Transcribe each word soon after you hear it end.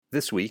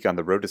This week on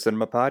the Road to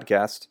Cinema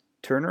podcast,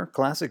 Turner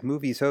Classic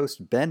Movies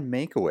host Ben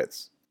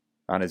Mankiewicz.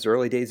 On his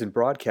early days in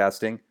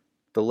broadcasting,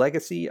 the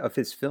legacy of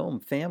his film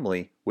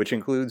family, which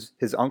includes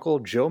his uncle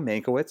Joe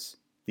Mankiewicz,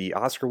 the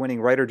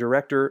Oscar-winning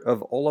writer-director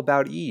of All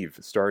About Eve,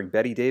 starring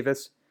Bette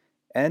Davis,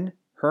 and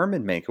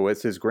Herman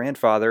Mankiewicz, his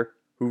grandfather,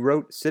 who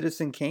wrote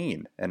Citizen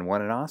Kane and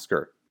won an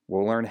Oscar.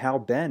 We'll learn how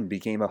Ben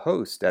became a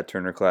host at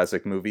Turner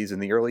Classic Movies in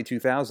the early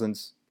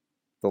 2000s,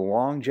 the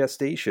long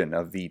gestation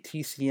of the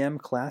TCM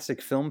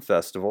Classic Film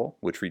Festival,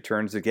 which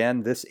returns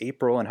again this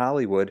April in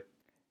Hollywood,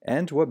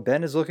 and what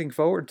Ben is looking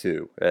forward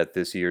to at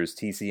this year's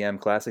TCM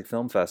Classic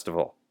Film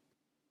Festival.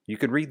 You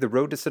can read the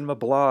Road to Cinema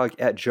blog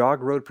at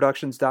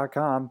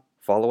jogroadproductions.com,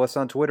 follow us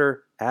on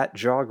Twitter at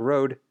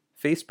jogroad,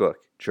 Facebook,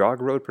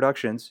 Jog Road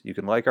Productions. You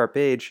can like our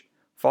page,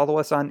 follow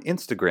us on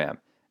Instagram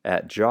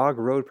at Jog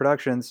Road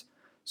Productions,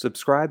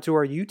 subscribe to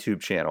our YouTube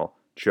channel,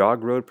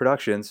 Jog Road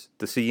Productions,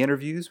 to see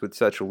interviews with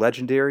such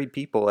legendary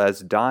people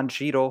as Don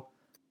Cheadle,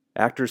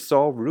 actor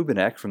Saul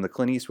Rubinek from the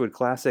Clint Eastwood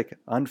classic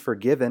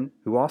Unforgiven,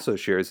 who also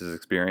shares his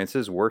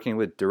experiences working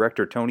with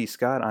director Tony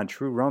Scott on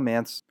True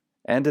Romance,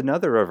 and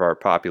another of our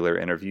popular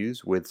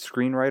interviews with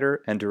screenwriter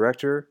and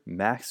director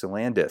Max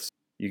Landis.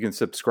 You can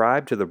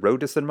subscribe to the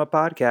Road to Cinema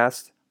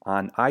podcast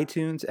on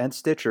iTunes and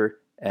Stitcher,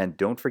 and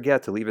don't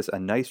forget to leave us a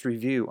nice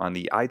review on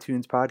the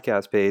iTunes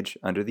podcast page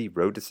under the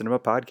Road to Cinema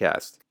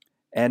podcast.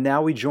 And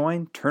now we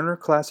join Turner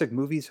Classic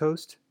Movies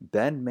host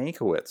Ben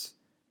Mankiewicz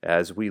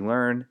as we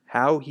learn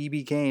how he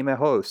became a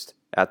host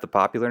at the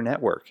popular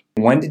network.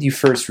 When did you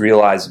first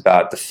realize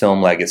about the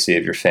film legacy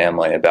of your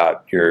family,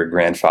 about your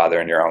grandfather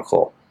and your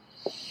uncle?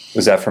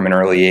 Was that from an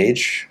early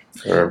age?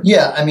 Or?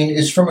 Yeah, I mean,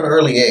 it's from an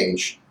early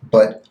age,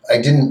 but I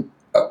didn't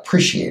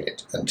appreciate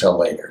it until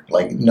later.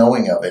 Like,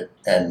 knowing of it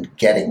and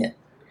getting it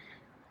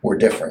were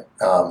different.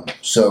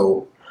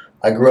 So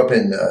I grew up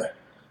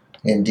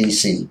in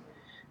D.C.,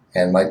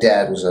 and my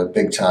dad was a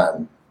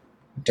big-time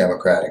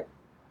Democratic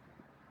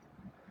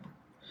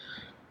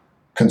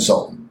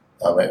consultant.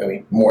 I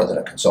mean, more than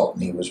a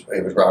consultant. He was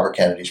Robert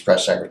Kennedy's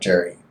press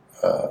secretary.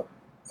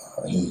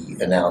 He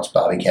announced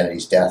Bobby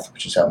Kennedy's death,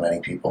 which is how many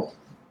people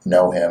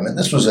know him. And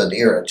this was an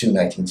era, too,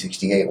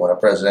 1968, when a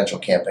presidential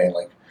campaign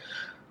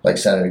like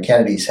Senator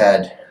Kennedy's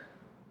had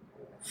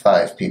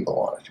 5 people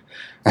on it.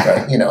 But,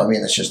 I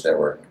mean, it's just there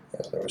was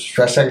a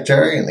press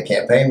secretary and the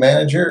campaign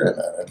manager and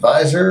an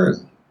advisor,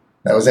 and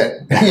that was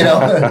it,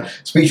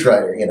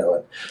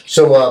 speechwriter,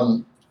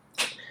 So,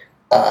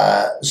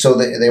 so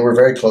they were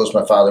very close.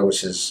 My father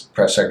was his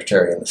press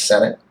secretary in the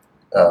Senate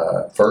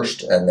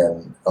first, and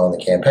then on the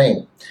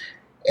campaign.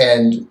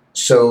 And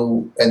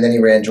then he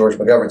ran George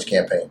McGovern's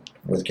campaign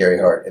with Gary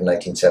Hart in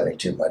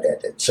 1972, my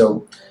dad did.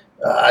 So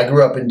I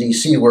grew up in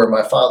D.C., where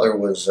my father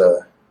was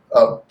a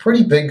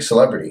pretty big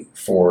celebrity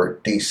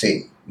for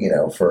D.C., we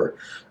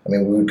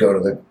would go to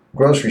the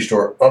grocery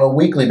store on a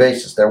weekly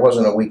basis. There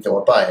wasn't a week that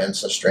went by and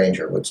a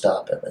stranger would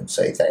stop him and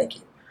say thank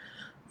you.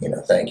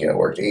 Thank you. I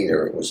worked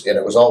either. It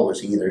was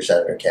always either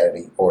Senator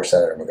Kennedy or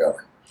Senator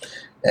McGovern.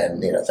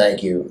 And,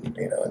 thank you.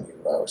 And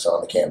I was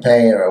on the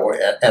campaign,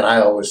 and I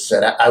always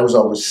said, I was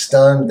always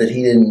stunned that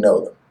he didn't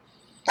know them.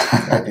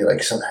 I'd be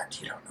like, so that,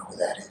 you don't know who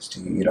that is,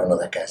 do you? You don't know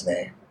that guy's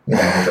name? He'd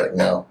be like,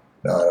 no,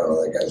 I don't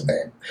know that guy's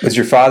name. Was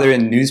your father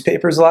in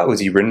newspapers a lot? Was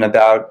he written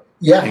about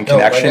in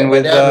connection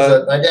with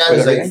my dad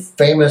was a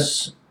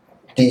famous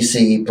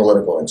D.C.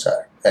 political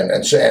insider,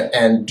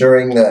 and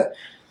during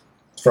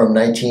from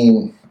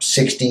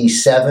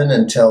 1967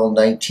 until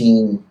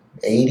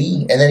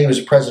 1980, and then he was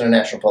president of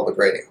National Public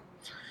Radio.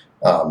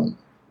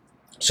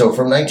 So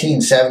from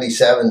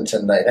 1977 to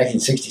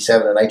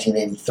 1967 to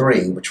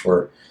 1983, which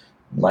were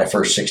my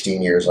first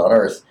 16 years on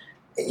Earth,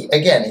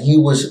 again, he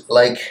was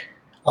like,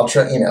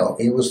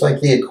 he was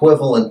like the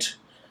equivalent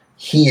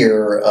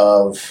here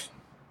of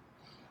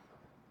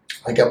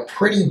like a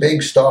pretty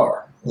big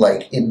star.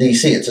 Like in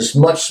D.C., it's a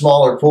much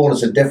smaller pool and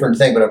it's a different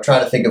thing, but I'm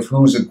trying to think of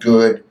who's a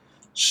good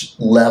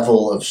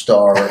level of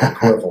star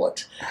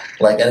equivalent.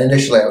 And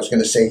initially I was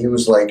going to say he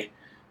was like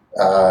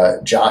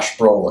Josh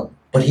Brolin,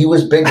 but he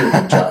was bigger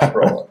than Josh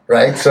Brolin,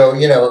 right? So,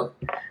 he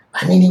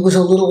was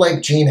a little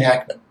like Gene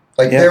Hackman.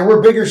 There were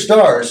bigger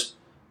stars,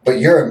 but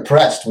you're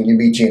impressed when you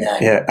meet Gene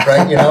Hackman,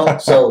 right?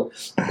 So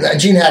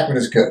Gene Hackman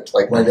is good.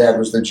 Like my dad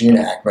was the Gene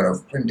Hackman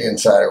of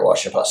Insider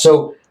Washington Post.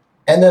 So,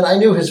 and then I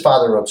knew his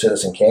father wrote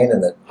Citizen Kane,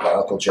 and that my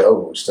Uncle Joe,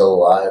 who was still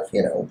alive,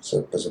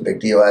 was a big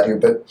deal out here.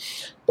 But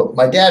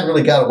my dad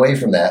really got away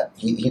from that.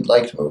 He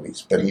liked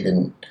movies, but he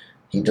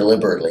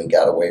deliberately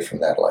got away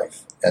from that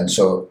life. And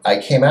so I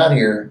came out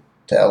here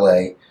to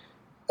L.A.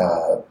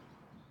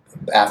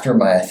 After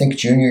my, I think,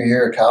 junior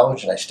year of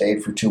college, and I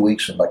stayed for 2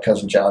 weeks with my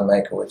cousin John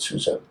Mankiewicz,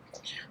 who's a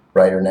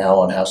writer now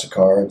on House of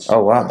Cards.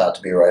 Oh, wow. About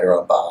to be a writer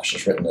on Bosch.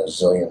 Has written a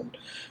zillion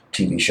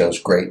TV shows,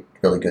 great,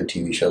 really good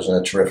TV shows, and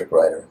a terrific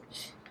writer.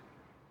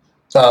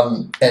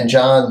 And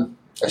John,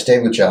 I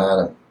stayed with John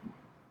and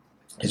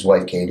his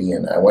wife Katie,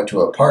 and I went to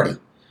a party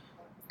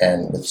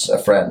and with a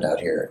friend out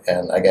here,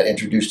 and I got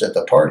introduced at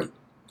the party.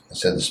 I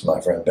said, "This is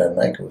my friend Ben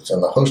Mankiewicz."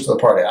 And the host of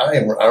the party, I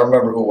don't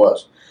remember who it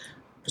was,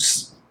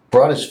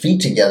 brought his feet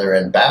together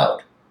and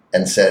bowed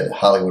and said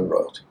Hollywood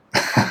royalty.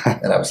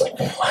 And I was like,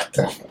 what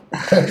the?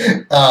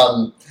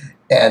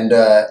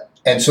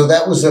 And so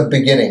that was the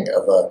beginning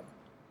of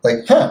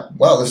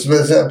well, this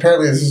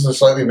is a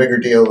slightly bigger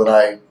deal than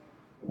I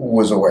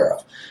was aware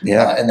of.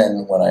 Yeah. And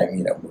then when I,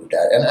 moved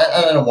out, and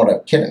I don't want to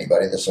kid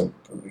anybody,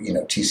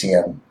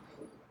 TCM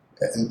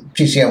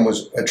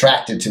was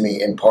attracted to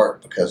me in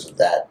part because of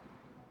that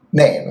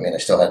name. I mean, I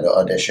still had to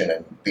audition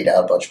and beat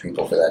out a bunch of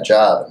people for that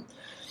job,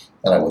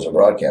 and I was a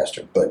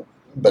broadcaster, but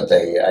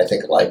they, I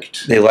think,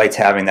 liked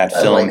having that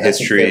film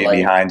history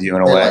behind you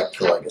in a way. They liked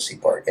the legacy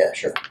part, yeah,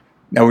 sure.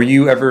 Now, were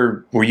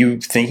you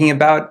thinking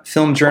about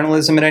film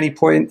journalism at any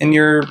point in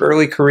your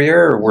early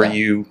career, or were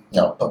you?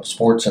 No, but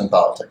sports and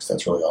politics,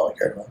 that's really all I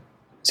cared about.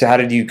 So how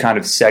did you kind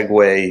of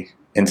segue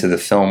into the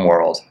film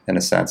world, in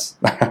a sense?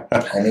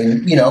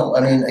 Again,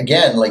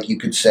 like you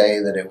could say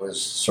that it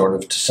was sort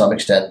of to some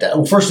extent.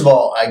 Well, first of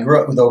all,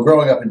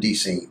 growing up in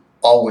D.C.,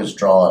 always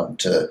drawn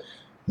to,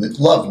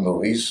 loved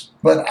movies,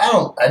 but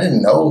I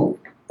didn't know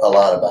a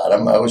lot about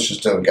them. I was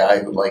just a guy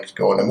who liked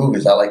going to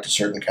movies. I liked a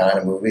certain kind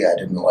of movie. I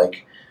didn't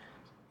like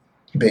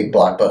big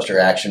blockbuster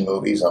action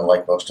movies,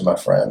 unlike most of my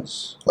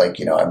friends. I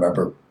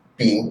remember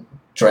being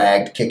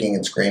dragged kicking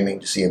and screaming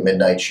to see a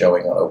midnight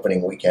showing on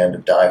opening weekend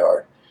of Die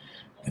Hard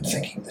and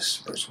thinking, this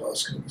Bruce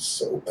Willis is going to be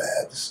so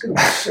bad. This is going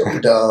to be so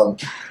dumb.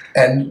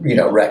 And,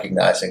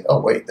 recognizing, oh,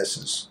 wait,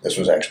 this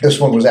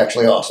one was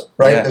actually awesome,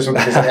 right? Yeah. This one,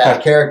 because it had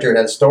a character, it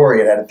had a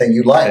story, it had a thing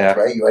you liked,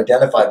 right? You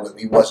identified with him.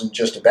 He wasn't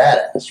just a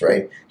badass,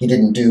 right? He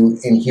didn't do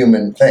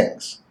inhuman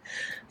things.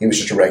 He was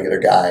just a regular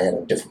guy in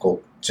a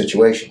difficult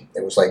situation.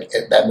 It was like,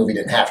 that movie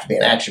didn't have to be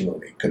an action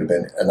movie. It could have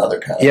been another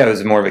kind of... Yeah, it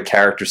was more of a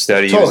character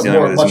study. He was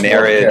dealing with his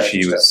marriage.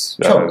 He was...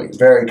 Totally.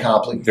 Very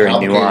complicated,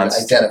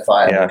 nuanced.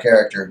 Identifiable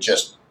character,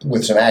 just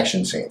with some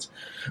action scenes.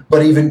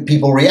 But even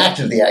people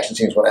reacted to the action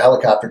scenes. When a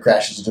helicopter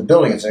crashes into a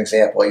building, it's an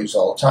example I use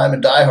all the time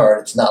in Die Hard.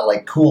 It's not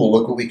like, cool,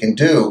 look what we can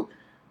do.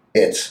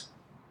 It's,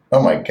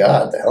 oh my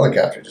God, the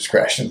helicopter just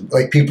crashed.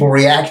 Like, people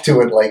react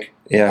to it like,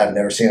 I've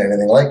never seen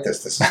anything like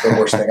this. This is the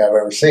worst thing I've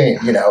ever seen,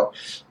 but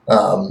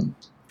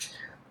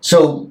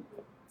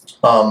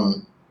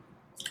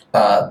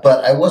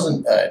I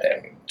wasn't,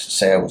 to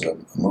say I was a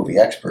movie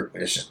expert,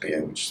 but it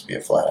would just be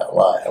a flat out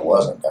lie. I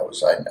wasn't.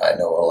 I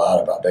know a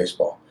lot about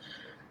baseball.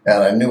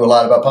 And I knew a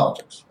lot about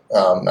politics,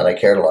 and I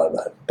cared a lot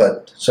about it.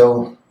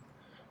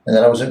 And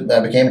then I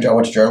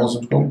went to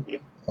journalism school.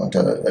 Went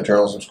to a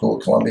journalism school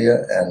at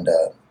Columbia,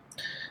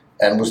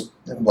 and was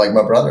like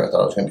my brother. I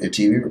thought I was going to be a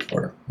TV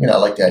reporter. I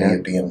liked the idea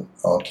of being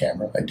on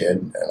camera. I did,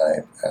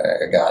 and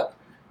I got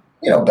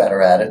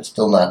better at it.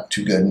 Still not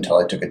too good until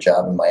I took a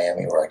job in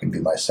Miami where I could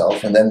be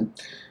myself, and then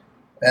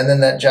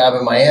that job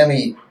in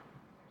Miami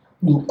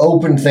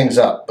opened things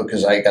up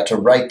because I got to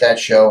write that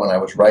show, and I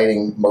was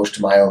writing most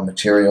of my own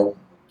material.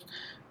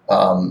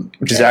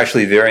 Which is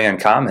actually very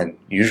uncommon,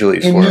 usually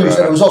for news,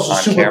 and it was also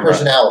super camera.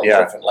 Personality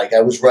driven. Like,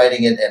 I was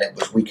writing it, and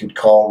we could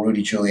call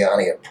Rudy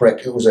Giuliani a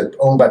prick. It was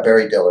owned by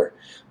Barry Diller,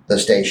 the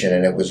station,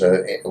 and it was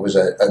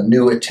a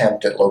new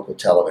attempt at local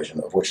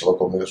television, of which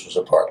local news was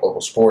a part,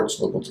 local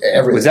sports,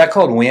 everything. Was that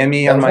called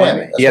Whammy on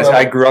Miami? Yes,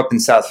 I grew up in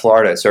South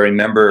Florida, so I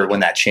remember when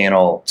that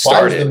channel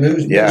started. I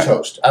was the news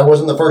host. I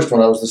wasn't the first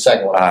one. I was the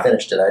second one. I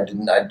finished it.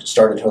 I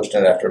started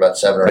hosting it after about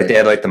 7 or 8. But they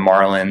had like the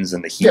Marlins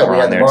and the Heat we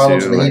had the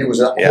Marlins and the Heat. It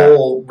was a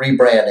whole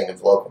rebranding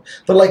of local.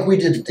 But we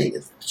did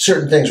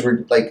certain things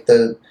were like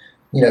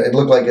it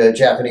looked like a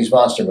Japanese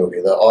monster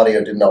movie. The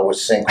audio didn't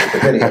always sync with the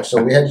video.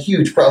 So we had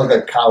huge problems,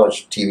 like a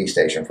college TV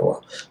station for a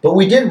while. But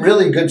we did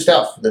really good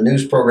stuff. The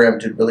news program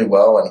did really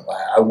well, and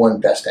I won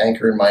Best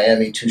Anchor in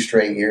Miami 2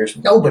 straight years.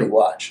 Nobody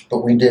watched,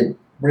 but we did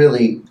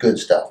really good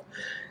stuff.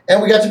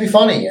 And we got to be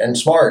funny and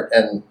smart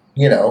and,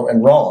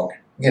 and wrong,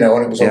 and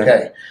it was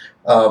okay.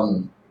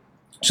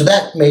 So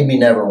that made me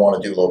never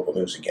want to do local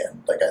news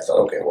again. Like, I thought,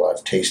 okay, well,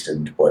 I've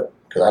tasted because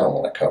I don't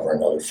want to cover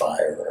another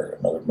fire or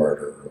another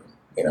murder.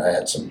 I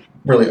had some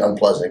really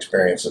unpleasant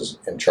experiences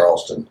in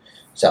Charleston,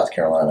 South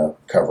Carolina,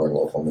 covering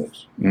local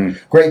news.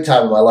 Great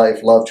time of my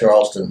life. Love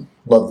Charleston.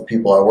 Love the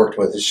people I worked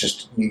with. It's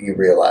just you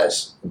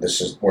realize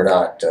we're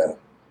not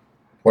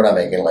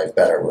making life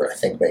better. We're, I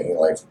think, making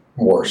life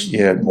worse.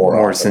 Yeah,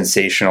 more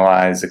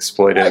sensationalized,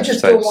 exploitive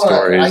type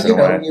stories.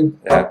 You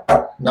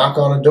knock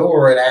on a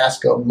door and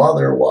ask a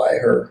mother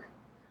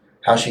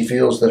how she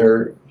feels that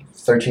her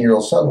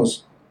 13-year-old son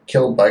was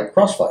killed by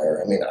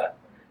crossfire. I mean,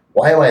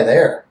 why am I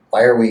there?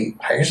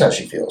 Here's how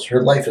she feels.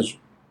 Her life is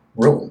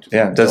ruined.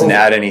 Yeah, it doesn't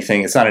add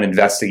anything. It's not an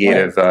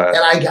investigative and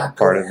I got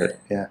part of it.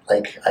 Yeah.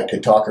 Like, I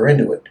could talk her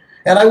into it.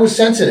 And I was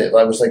sensitive.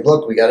 I was like,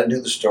 look, we got to do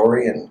the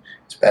story, and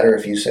it's better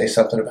if you say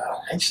something about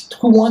it.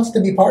 Who wants to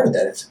be part of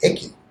that? It's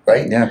icky,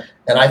 right? Yeah.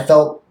 And I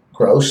felt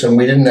gross, and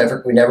we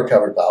never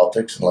covered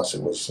politics unless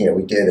it was,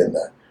 we did in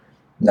the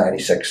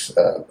 96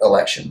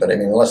 election. But,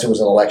 unless it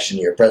was an election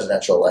year,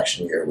 presidential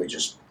election year, we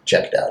just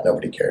checked out.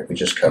 Nobody cared. We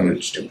just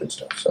covered stupid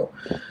stuff. So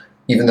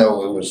even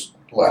though it was,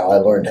 I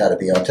learned how to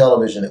be on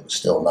television, it was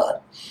still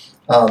not.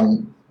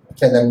 And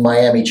then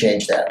Miami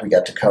changed that. We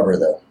got to cover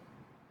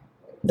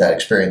that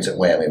experience at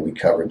Whammy. We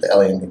covered the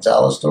Elian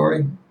Gonzalez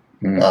story,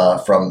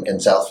 from in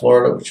South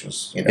Florida, which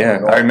was,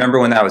 I remember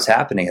when that was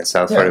happening in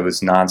South Florida. It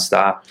was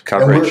nonstop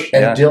coverage.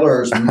 And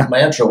Diller's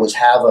mantra was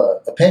have an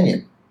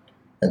opinion.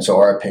 And so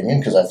our opinion,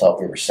 because I thought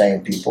we were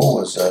sane people,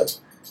 was,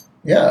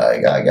 I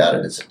got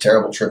it. It's a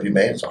terrible trip you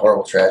made. It's a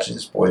horrible tragedy.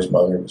 This boy's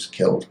mother was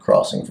killed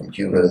crossing from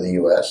Cuba to the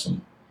U.S.,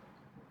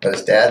 but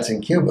his dad's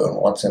in Cuba and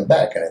wants him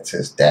back, and it's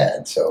his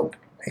dad, so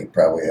he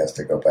probably has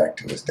to go back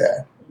to his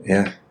dad.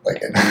 Yeah.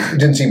 Like, it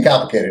didn't seem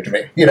complicated to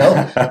me,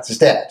 It's his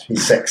dad.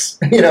 He's 6,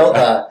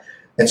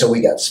 And so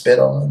we got spit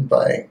on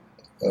by,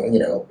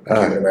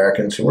 Cuban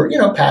Americans who were,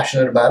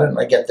 passionate about it, and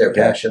I get their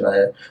passion,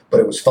 but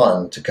it was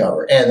fun to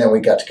cover. And then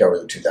we got to cover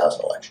the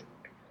 2000 election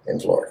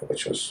in Florida,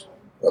 which was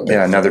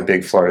another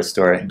big Florida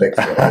story. Big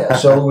Florida,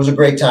 So it was a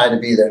great time to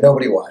be there.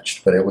 Nobody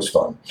watched, but it was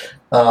fun.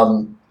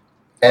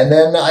 And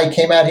then I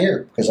came out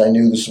here because I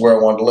knew this is where I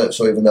wanted to live.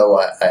 So even though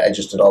I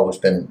just had always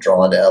been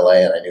drawn to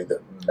L.A. and I knew that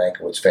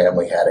Mankiewicz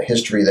family had a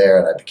history there,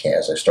 and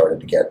as I started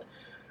to get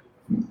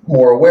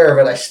more aware of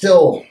it,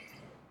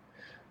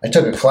 I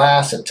took a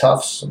class at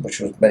Tufts,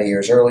 which was many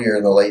years earlier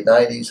in the late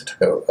 90s. I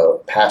took a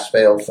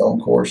pass-fail film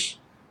course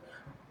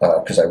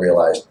because I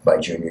realized my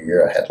junior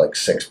year I had like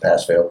 6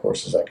 pass-fail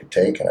courses I could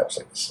take, and I was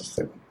like, this is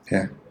the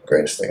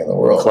greatest thing in the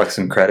world. Collect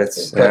some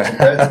credits.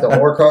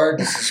 Don't work hard.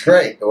 This is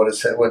great.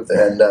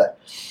 And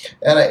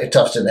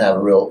Tufts didn't have a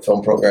real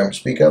film program to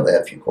speak of. They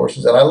had a few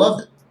courses, and I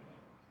loved it.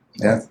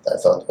 Yeah, I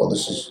thought, well,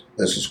 this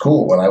is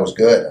cool. When I was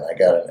good, and I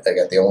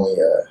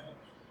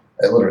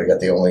literally got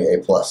the only A+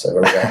 I've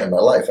ever gotten in my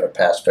life in a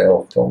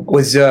pass-fail film.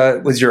 Was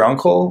your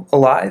uncle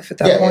alive at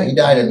that point? Yeah, he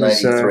died in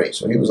 '93,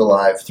 so he was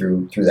alive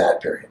through that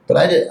period. But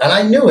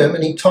I knew him,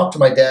 and he talked to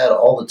my dad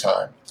all the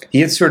time.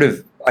 He had sort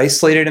of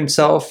isolated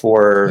himself,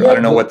 or I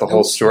don't know what the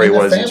whole story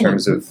was in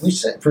terms of. We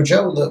said, for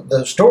Joe,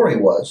 the story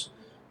was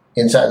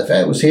inside the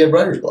family was he had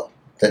writer's block.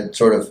 That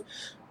sort of,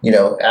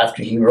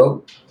 after he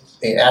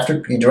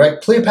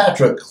directed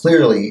Cleopatra,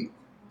 clearly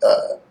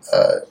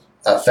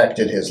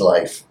affected his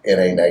life in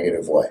a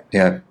negative way.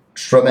 Yeah.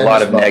 Tremendous a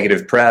lot of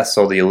negative press,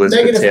 all the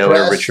Elizabeth Taylor,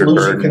 press, Richard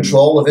losing Burton.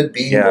 control of it,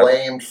 being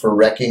blamed for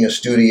wrecking a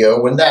studio,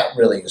 when that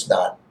really is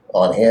not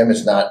on him.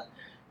 It's not.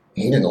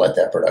 He didn't let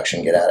that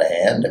production get out of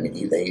hand. I mean,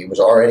 he was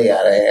already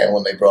out of hand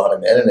when they brought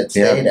him in, and it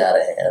stayed out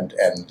of hand.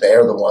 And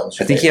they're the ones.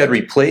 I think he had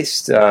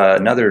replaced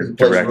another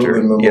director.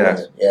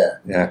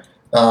 Yeah.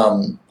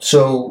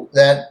 So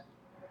that,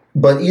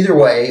 but either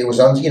way, it was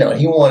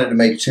he wanted to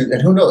make 2,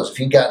 and who knows if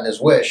he'd gotten his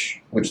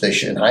wish, which they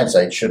should, in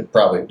hindsight, should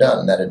probably have done,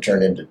 and that had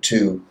turned into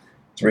 2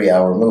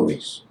 3-hour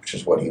movies, which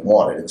is what he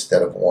wanted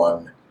instead of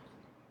one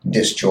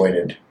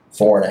disjointed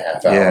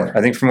 4.5 hour. Yeah,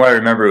 I think from what I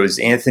remember, it was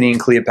Anthony and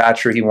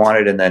Cleopatra he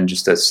wanted, and then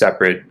just a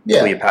separate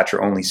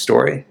Cleopatra only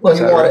story. Well,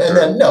 he wanted, and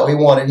then he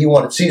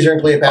wanted Caesar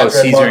and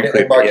Cleopatra, and Mark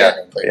Antony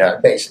and Cleopatra,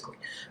 basically.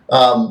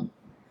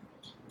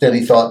 Then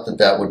he thought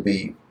that would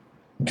be,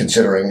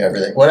 considering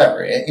everything,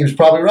 whatever. He was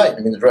probably right. I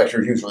mean, the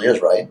director usually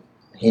is right.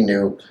 He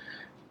knew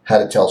how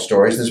to tell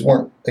stories. These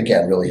weren't,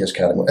 again, really his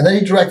kind of movie. And then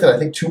he directed, I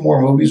think, 2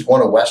 more movies.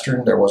 One a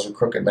Western, There Was a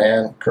Crooked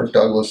Man, Kirk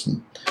Douglas.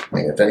 And I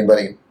mean, if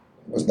anybody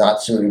was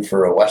not suited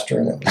for a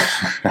Western, it was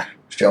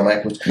Joe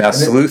Mankiewicz. Now,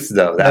 Sleuth,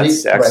 though,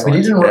 that's excellent. Right, but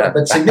he didn't write,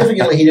 but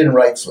significantly, he didn't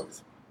write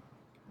Sleuth.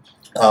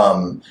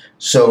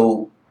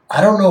 So I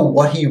don't know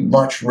what he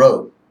much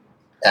wrote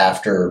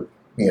after,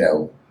 he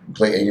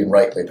didn't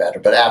write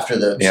Cleopatra, but after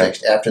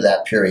after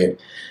that period.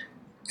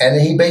 And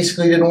he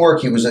basically didn't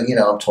work. He was,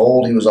 I'm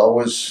told he was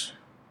always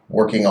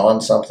working on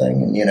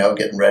something and,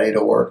 getting ready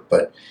to work.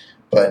 But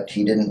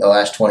he didn't, the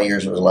last 20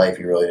 years of his life,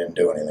 he really didn't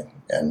do anything.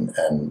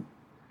 And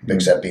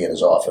except be in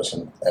his office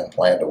and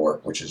plan to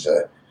work, which is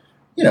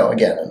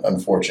again, an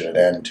unfortunate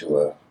end to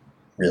a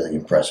really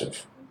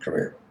impressive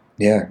career.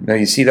 Yeah. No,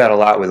 you see that a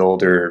lot with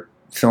older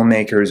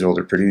filmmakers,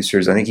 older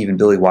producers. I think even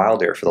Billy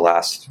Wilder for the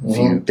last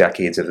few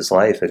decades of his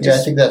life. I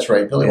think that's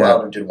right. Billy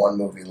Wilder did one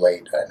movie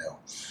late, I know,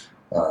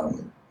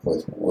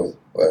 with William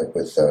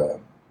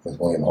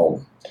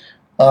Holden.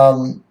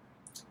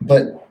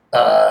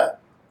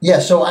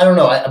 So I don't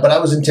know. But I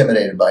was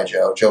intimidated by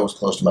Joe. Joe was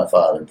close to my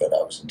father, but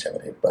I was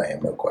intimidated by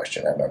him, no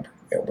question. I remember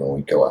when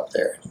we'd go up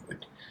there, he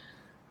would,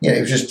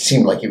 it just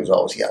seemed like he was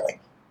always yelling.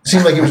 It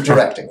seemed like he was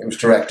directing. He was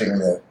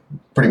directing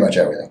pretty much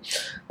everything.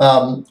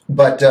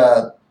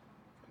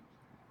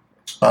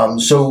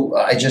 So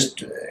I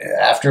just,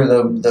 after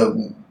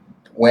the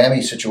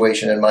whammy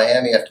situation in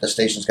Miami, after the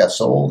stations got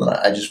sold, and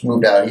I just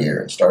moved out here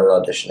and started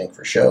auditioning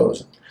for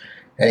shows,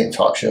 any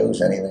talk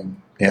shows,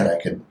 anything that I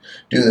could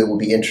do that would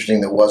be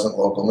interesting that wasn't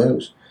local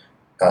news.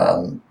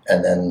 And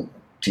then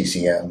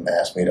TCM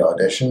asked me to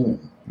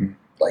audition, and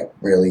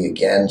really,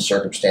 again,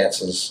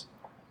 circumstances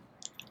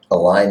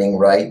aligning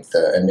right.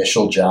 The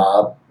initial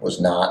job was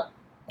not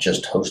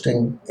just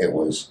hosting, it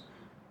was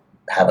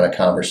having a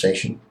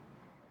conversation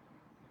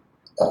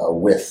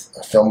with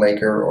a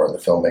filmmaker or the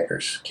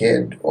filmmaker's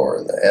kid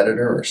or the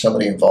editor or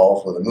somebody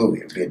involved with a movie.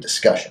 It would be a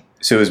discussion.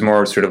 So it was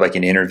more sort of like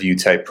an interview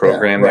type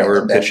program that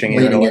we're pitching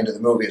leading into the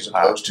movie as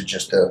opposed to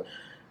just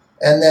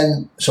and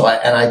then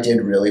I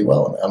did really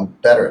well, and I'm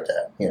better at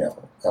that,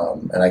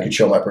 and I could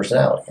show my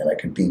personality, and I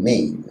could be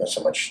me. Not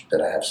so much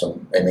that I have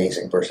some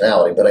amazing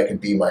personality, but I could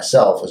be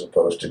myself as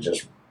opposed to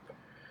just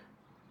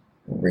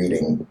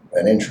reading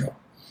an intro.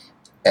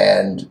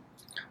 And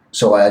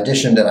so I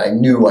auditioned, and I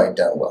knew I'd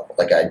done well.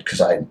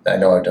 Because I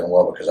know I've done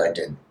well because I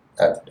did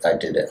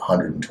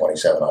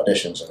 127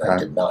 auditions, and I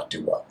did not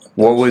do well.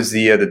 What was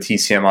the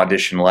TCM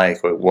audition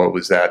like? What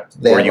was that?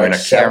 Were you in a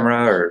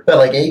camera or? But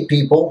like 8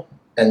 people,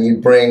 and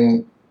you'd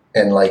bring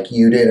and like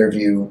you'd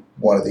interview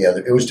one of the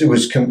other.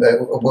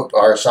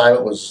 Our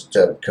assignment was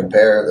to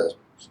compare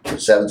the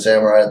Seven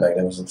Samurai, the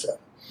Magnificent Seven,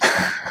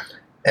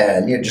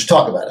 and just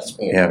talk about it.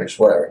 Just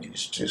whatever.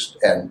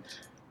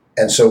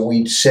 And so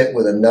we'd sit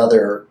with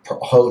another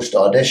host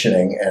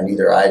auditioning, and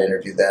either I'd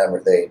interview them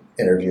or they'd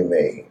interview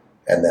me,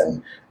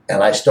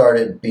 and I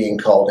started being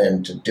called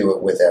in to do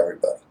it with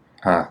everybody.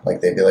 Huh. Like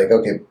they'd be like,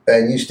 okay,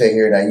 Ben, you stay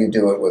here. Now you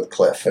do it with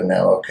Cliff. And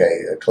now, okay,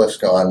 Cliff's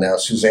gone. Now,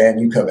 Suzanne,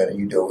 you come in and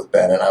you do it with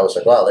Ben. And I was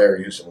like, wow, they're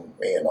using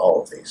me in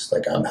all of these.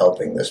 Like, I'm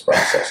helping this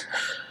process.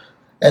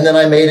 And then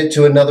I made it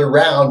to another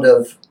round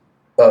of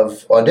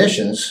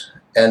auditions.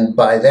 And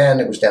by then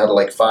it was down to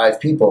like 5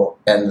 people.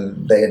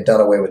 And they had done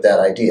away with that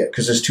idea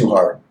because it's too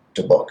hard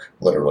to book,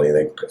 literally.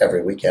 They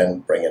every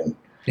weekend bring in.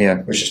 Yeah.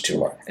 It was just too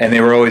hard. And they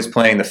were always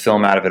playing the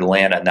film out of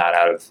Atlanta, not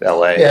out of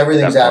L.A. Yeah,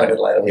 everything's out of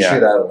Atlanta. We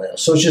shoot out of Atlanta.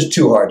 So it's just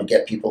too hard to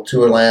get people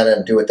to Atlanta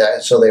and do it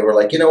that. So they were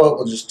like, you know what,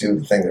 we'll just do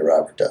the thing that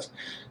Robert does.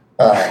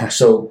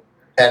 So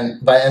I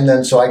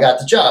got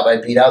the job. I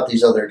beat out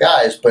these other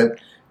guys, but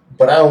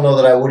I don't know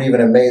that I would even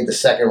have made the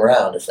second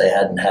round if they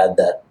hadn't had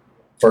that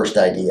first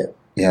idea.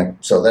 Yeah.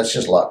 So that's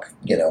just luck,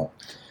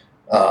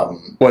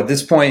 Well, at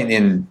this point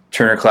in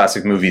Turner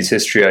Classic Movies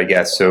history, I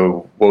guess,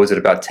 so what was it,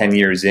 about 10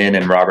 years in,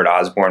 and Robert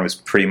Osborne was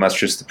pretty much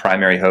just the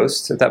primary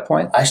host at that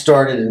point? I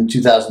started in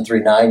 2003,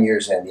 9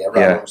 years in. Yeah,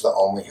 Robert was the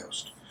only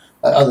host,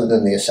 other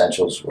than The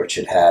Essentials, which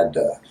it had,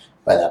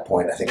 by that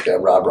point, I think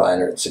Rob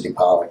Reiner and Sidney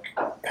Pollack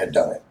had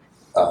done it.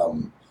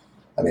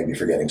 I may be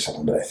forgetting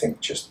something, but I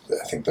think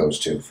those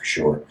two for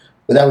sure.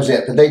 But that was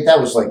it. But that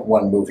was like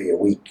one movie a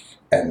week.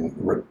 And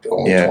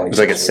only it was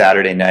like a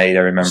Saturday night, I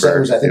remember.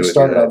 So I think it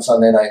started on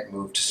Sunday night and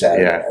moved to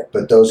Saturday night.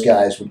 But those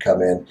guys would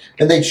come in,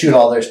 and they'd shoot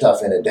all their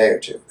stuff in a day or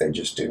two. They'd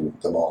just do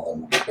them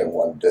all in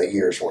one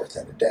year's worth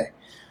in a day.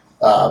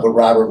 But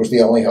Robert was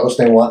the only host.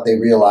 They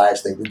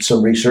realized, they did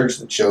some research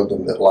that showed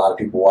them that a lot of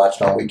people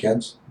watched on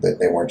weekends, that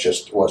it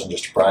wasn't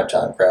just a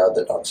primetime crowd,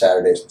 that on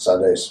Saturdays and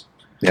Sundays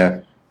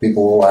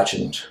people were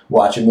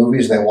watching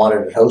movies, and they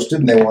wanted it hosted,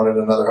 and they wanted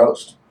another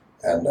host.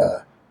 And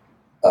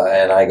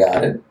I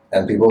got it.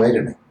 And people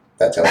hated me.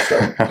 That's how it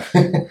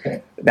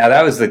started. Now,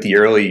 that was like the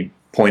early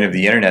point of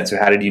the internet. So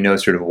how did you know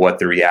sort of what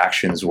the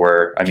reactions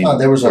were? I mean,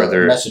 there was a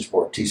message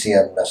board,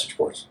 TCM message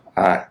boards.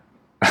 And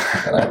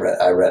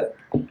I read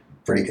it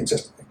pretty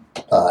consistently.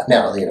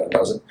 Now,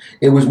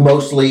 it was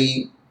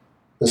mostly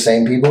the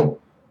same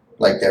people.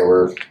 Like there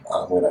were,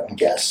 I'm going to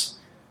guess,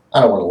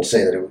 I don't want to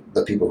say that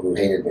the people who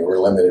hated me were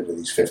limited to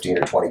these 15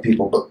 or 20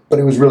 people, but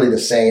it was really the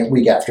same,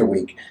 week after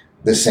week,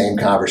 the same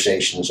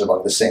conversations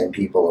among the same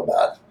people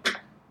about,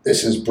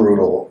 this is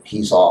brutal,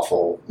 he's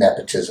awful,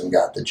 nepotism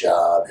got the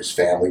job, his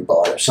family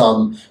bought him.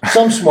 Some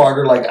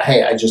smarter, like,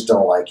 hey, I just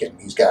don't like him.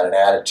 He's got an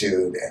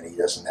attitude, and he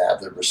doesn't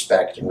have the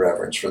respect and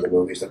reverence for the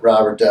movies that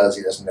Robert does.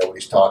 He doesn't know what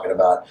he's talking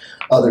about.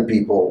 Other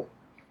people,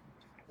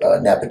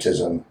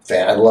 nepotism,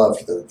 I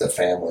loved the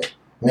family.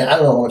 I mean, I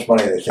don't know how much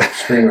money they think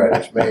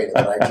screenwriters made in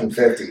the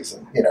 1950s.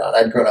 And,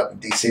 I'd grown up in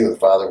D.C. with a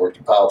father who worked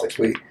in politics.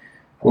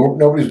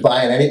 Nobody's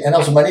buying any, and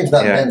also my name's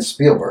not Ben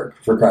Spielberg,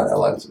 for crying out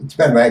loud. It's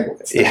Ben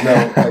Mankiewicz.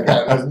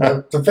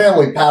 The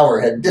family power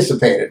had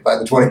dissipated by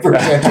the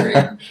 21st century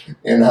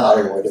in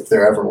Hollywood, if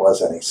there ever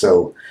was any.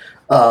 So,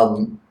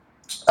 but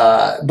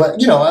I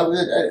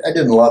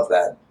didn't love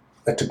that.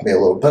 It took me a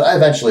little, but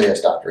eventually I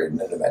stopped reading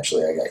it.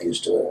 Eventually I got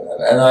used to it,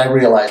 and I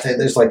realized, hey,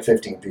 there's like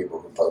 15 people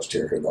who post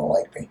here who don't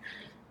like me.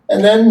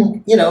 And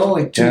then,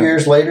 like 2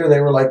 years later, they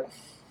were like,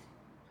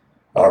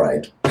 all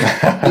right,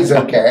 he's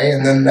okay.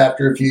 And then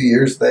after a few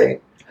years, I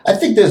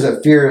think there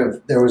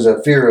was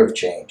a fear of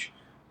change,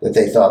 that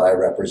they thought I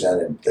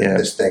represented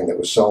this thing that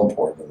was so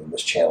important in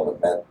this channel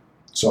that meant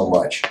so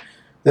much,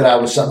 that I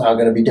was somehow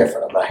going to be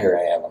different. Here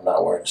I am. I'm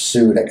not wearing a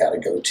suit. I got a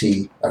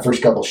goatee. My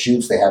first couple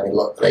shoots, they had me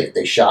look.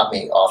 They shot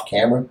me off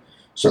camera,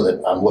 so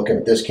that I'm looking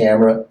at this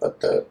camera,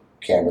 but the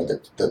camera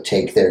that the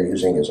take they're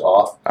using is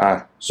off.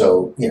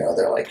 So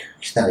they're like,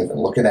 he's not even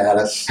looking at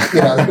us.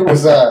 It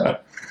was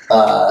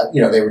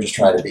they were just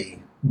trying to be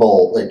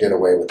bold. They did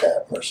away with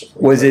that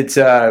mercifully. Was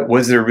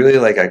there really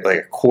like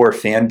a core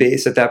fan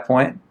base at that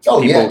point?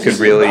 Oh, people could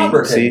really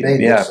see.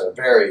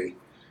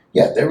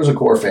 There was a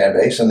core fan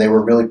base, and they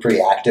were really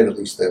pretty active. At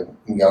least the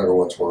younger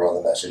ones were on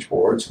the message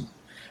boards. And,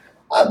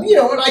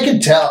 and I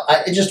could tell.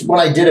 When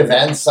I did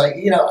events,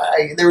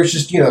 there was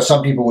just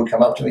some people would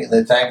come up to me and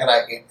they'd thank,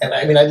 and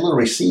I'd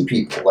literally see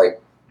people like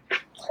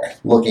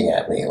looking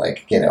at me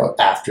like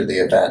after the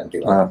event and be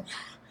like,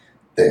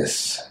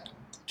 this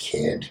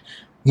kid,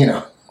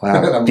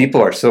 Wow,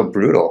 people are so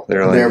brutal.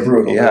 They're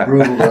brutal. Yeah. They're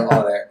brutal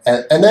on there.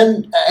 And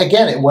then,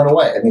 again, it went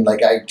away. I mean, like,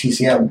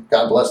 TCM,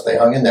 God bless, they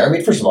hung in there. I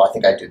mean, first of all, I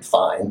think I did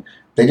fine.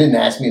 They didn't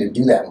ask me to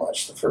do that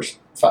much the first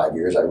 5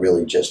 years. I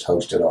really just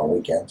hosted on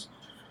weekends.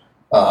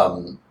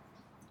 And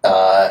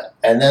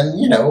then,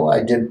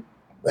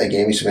 they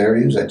gave me some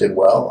interviews. I did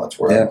well. That's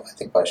where I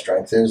think my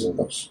strength is in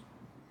those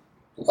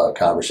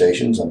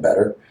conversations. I'm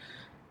better.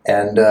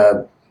 And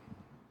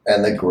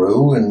they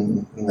grew,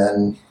 and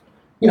then,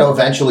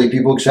 eventually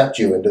people accept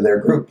you into their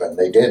group, and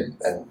they did.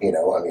 And,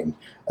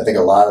 I think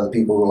a lot of the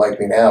people who like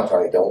me now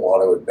probably don't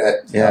want to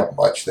admit how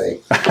much they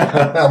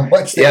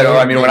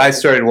when I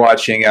started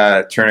watching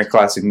Turner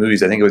Classic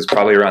Movies, I think it was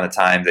probably around the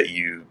time that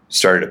you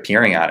started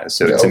appearing on it.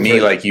 So to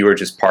me, like, you were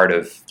just part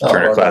of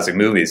Turner Classic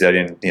Movies. I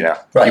didn't, you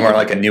weren't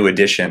like a new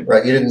addition.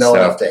 Right, you didn't know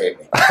enough to hate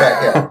me.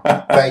 Right,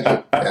 yeah. Thank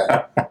you.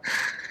 Yeah.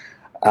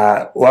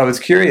 Well, I was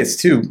curious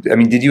too. I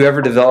mean, did you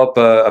ever develop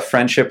a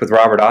friendship with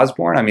Robert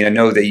Osborne? I mean, I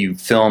know that you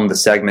filmed the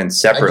segments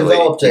separately. I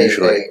developed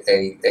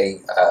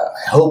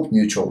I hope,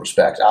 mutual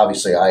respect.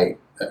 Obviously, I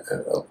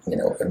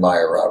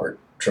admire Robert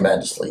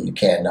tremendously. You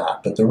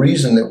cannot. But the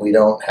reason that we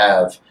don't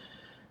have,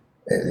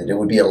 it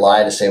would be a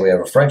lie to say we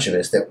have a friendship,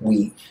 is that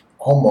we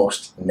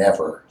almost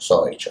never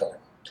saw each other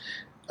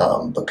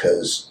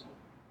because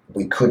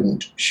we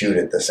couldn't shoot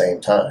at the same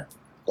time.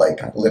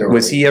 Like, literally.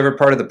 Was he ever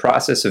part of the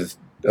process of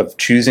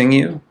choosing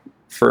you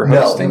for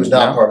hosting? No, he was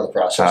not part of the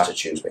process to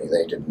choose me.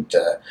 They didn't.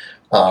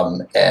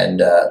 But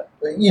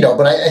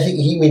I think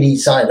he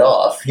signed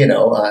off. He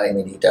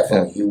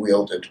definitely he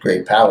wielded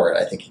great power, and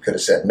I think he could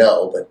have said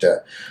no.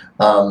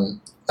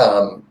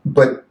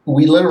 But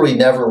we literally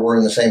never were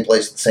in the same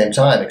place at the same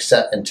time,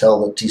 except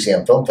until the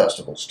TCM Film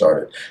Festival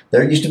started.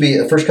 There used to be,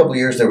 the first couple of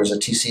years, there was a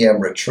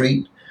TCM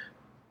retreat,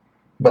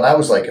 but it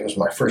was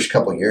my first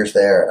couple of years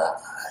there,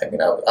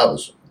 and I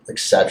was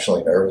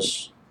exceptionally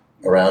nervous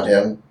around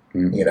him.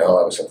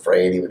 I was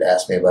afraid he would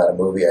ask me about a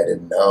movie I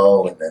didn't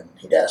know, and then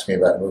he'd ask me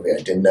about a movie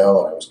I did know,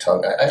 and I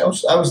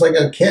was I was like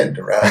a kid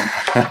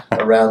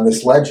around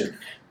this legend.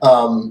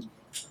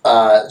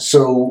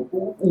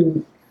 So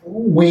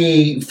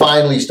we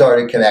finally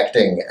started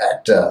connecting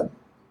at the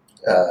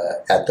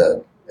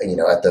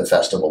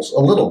festivals a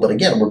little, but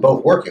again, we're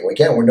both working.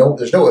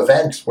 There's no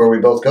event where we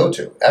both go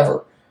to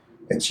ever.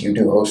 It's you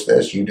do host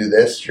this, you do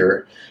this,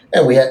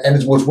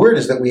 and what's weird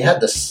is that we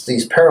had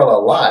these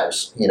parallel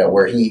lives,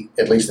 where he,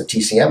 at least the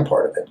TCM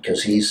part of it,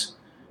 because he's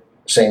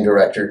same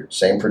director,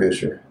 same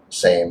producer,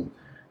 same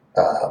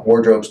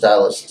wardrobe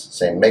stylist,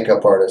 same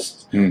makeup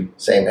artist,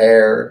 same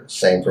hair,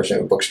 same person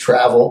who books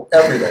travel,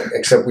 everything,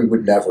 except we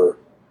would never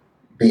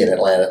be in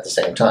Atlanta at the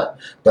same time.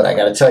 But I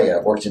got to tell you,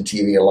 I've worked in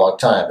TV a long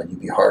time, and you'd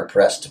be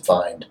hard-pressed to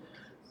find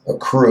a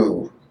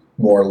crew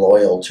more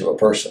loyal to a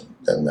person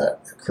than that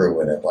crew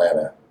in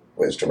Atlanta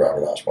was to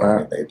Robert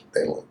Osborne. Wow.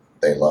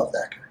 They love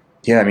that guy.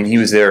 Yeah, I mean, he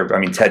was there. I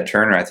mean, Ted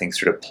Turner, I think,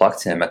 sort of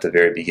plucked him at the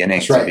very beginning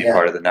to be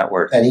part of the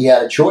network. And he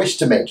had a choice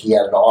to make. He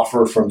had an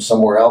offer from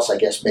somewhere else, I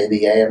guess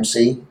maybe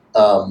AMC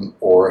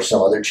or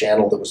some other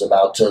channel that was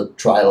about to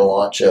try to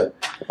launch and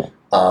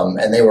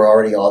they were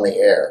already on the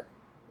air.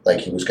 Like,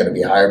 he was going to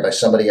be hired by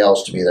somebody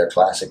else to be their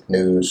classic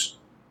news,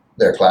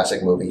 their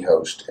classic movie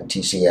host, and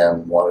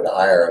TCM wanted to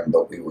hire him,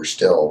 but we were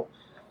still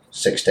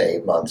 6 to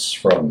 8 months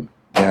from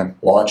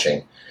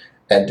launching.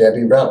 And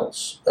Debbie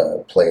Reynolds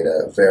played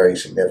a very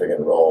significant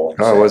role.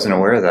 I wasn't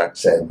aware of that.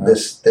 Said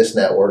this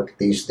network,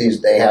 these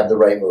they have the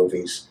right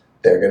movies.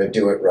 They're going to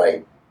do it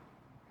right.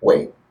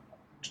 Wait,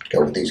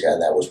 go with these guys.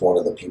 And that was one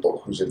of the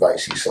people whose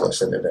advice he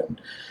solicited,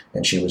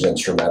 and she was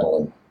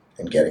instrumental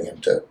in getting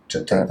him to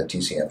take the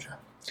TCM job.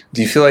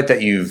 Do you feel like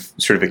that you've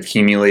sort of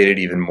accumulated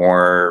even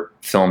more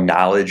film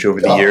knowledge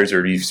over the years,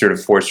 or you've sort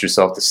of forced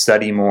yourself to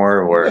study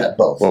more, or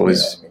both? What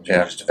was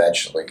just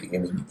eventually?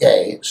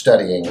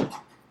 Studying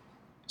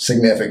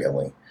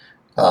significantly,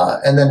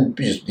 and then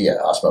just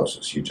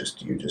osmosis. You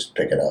just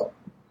pick it up,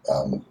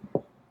 and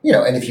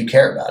if you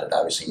care about it,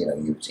 obviously,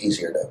 it's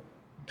easier to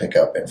pick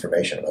up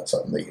information about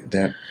something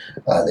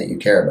that you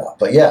care about.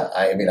 But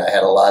I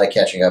had a lot of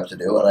catching up to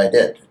do, and I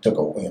did. It took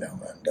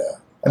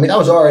I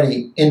was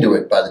already into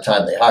it by the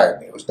time they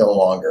hired me. It was no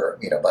longer,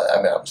 I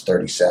was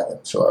 37,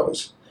 so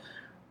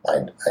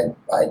I'd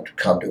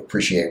come to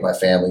appreciate my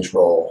family's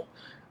role.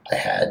 I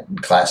had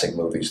classic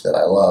movies that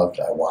I loved.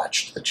 I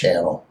watched the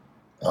channel.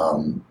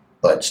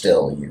 But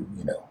still,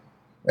 and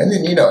then,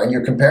 and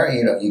you're comparing,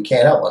 you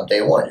can't help on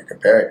day one, you're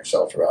comparing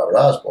yourself to Robert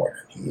Osborne,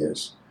 and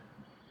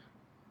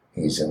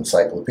he's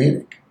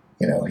encyclopedic.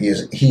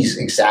 He's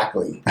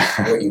exactly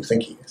what you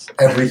think he is.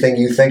 Everything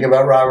you think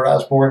about Robert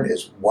Osborne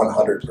is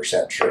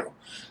 100% true.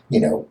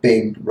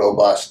 Big,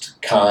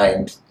 robust,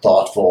 kind,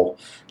 thoughtful,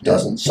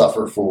 doesn't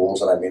suffer fools,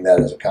 and I mean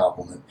that as a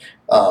compliment.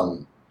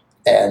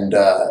 And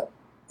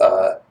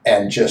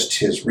just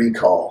his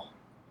recall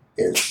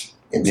is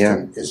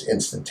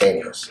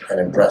instantaneous and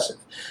impressive.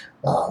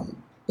 And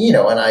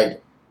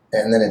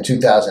then in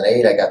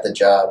 2008, I got the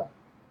job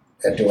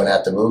doing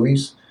At the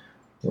Movies,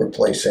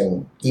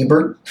 replacing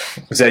Ebert.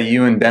 Was that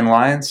you and Ben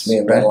Lyons? Me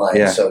and Ben Lyons.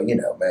 Yeah. So,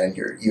 you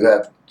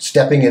have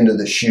stepping into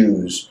the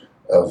shoes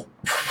of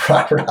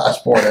Robert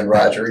Osborne and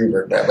Roger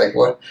Ebert. And I'm like,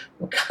 what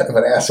kind of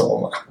an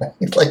asshole am I?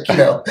 Like, you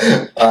know,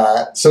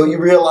 so you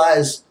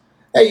realize,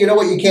 hey, you know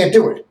what? You can't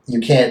do it. You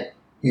can't.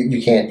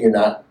 You're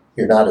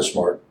not as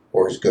smart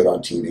or as good on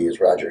TV as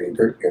Roger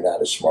Ebert. You're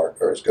not as smart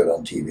or as good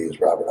on TV as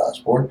Robert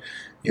Osborne.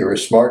 You're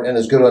as smart and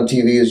as good on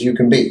TV as you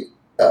can be.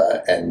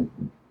 And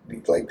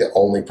like the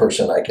only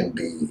person I can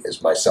be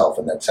is myself.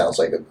 And that sounds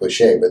like a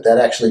cliche, but that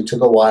actually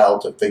took a while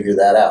to figure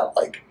that out.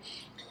 Like,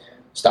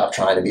 stop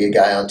trying to be a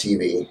guy on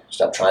TV.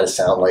 Stop trying to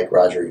sound like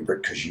Roger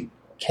Ebert, because you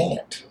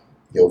can't.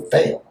 You'll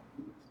fail.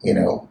 You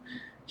know,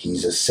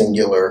 he's a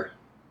singular.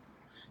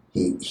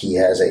 He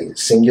has a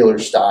singular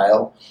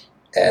style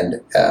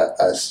and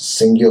a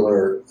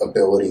singular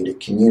ability to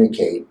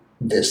communicate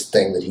this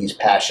thing that he's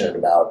passionate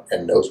about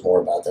and knows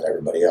more about than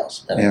everybody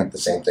else. And I think the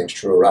same thing's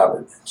true of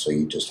Robert. So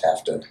you just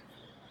have to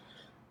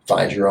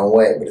find your own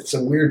way. But it's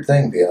a weird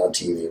thing being on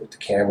TV with the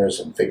cameras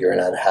and figuring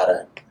out how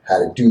to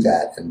do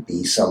that and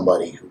be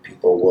somebody who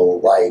people will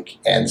like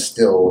and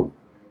still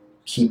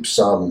keep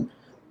some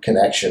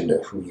connection to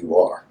who you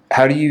are.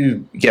 How do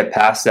you get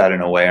past that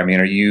in a way? I mean,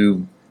 are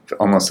you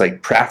almost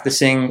like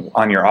practicing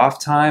on your off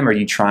time? Are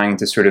you trying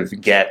to sort of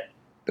get,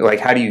 like,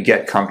 how do you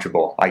get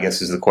comfortable, I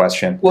guess is the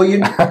question. Well,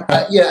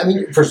 I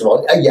mean, first of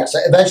all, yes,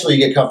 eventually you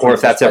get comfortable. Or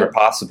if that's ever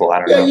possible, I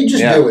don't know. Yeah, you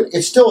just do it.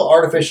 It's still an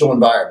artificial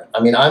environment. I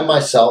mean, I'm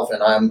myself,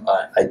 and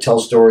I tell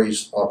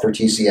stories for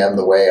TCM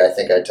the way I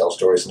think I tell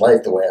stories in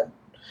life, the way I'm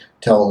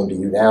telling them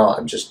to you now.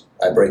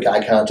 I break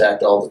eye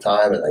contact all the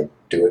time, and I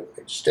do it.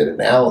 I just did it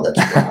now. That's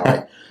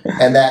how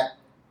and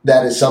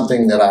that is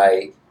something that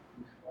I,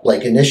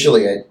 like,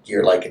 initially,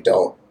 you're like,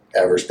 don't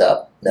ever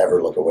stop,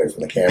 never look away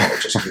from the camera.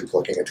 Just keep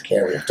looking at the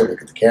camera. You have to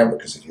look at the camera,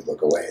 because if you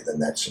look away, then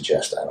that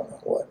suggests, I don't know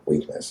what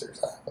weakness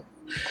there's.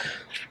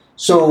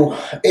 So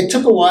it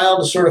took a while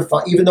to sort of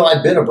find, even though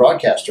I'd been a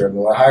broadcaster. I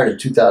mean, when I hired in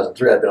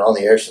 2003, I'd been on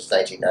the air since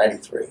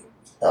 1993.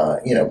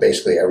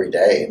 Basically every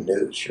day in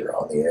news, you're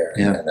on the air.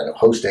 Yeah. And then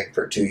hosting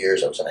for 2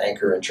 years. I was an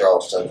anchor in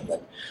Charleston and then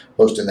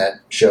hosting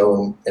that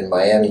show in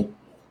Miami.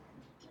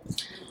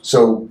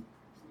 So,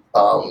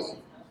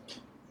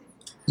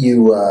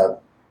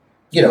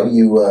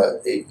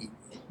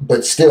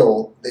 but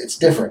still, it's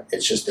different.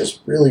 It's just this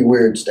really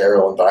weird,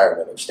 sterile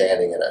environment of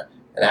standing in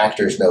and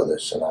actors know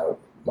this, and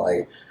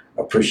my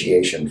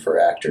appreciation for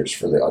actors,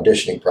 for the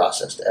auditioning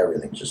process, to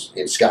everything,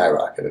 it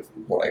skyrocketed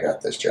when I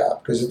got this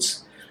job, because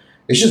it's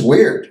just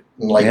weird.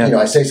 And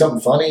I say something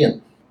funny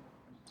and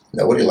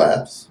nobody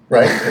laughs,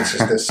 right? It's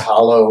just this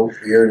hollow,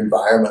 weird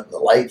environment, and the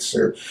lights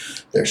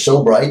they're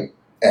so bright,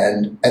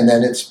 and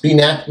then it's be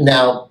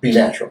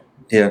natural.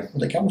 Yeah.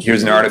 Like,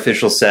 here's an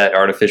artificial set,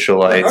 artificial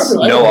lights,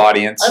 no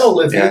audience. I don't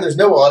live here. There's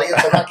no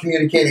audience. I'm not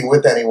communicating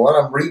with anyone.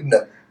 I'm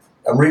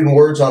reading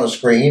words on a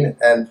screen,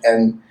 and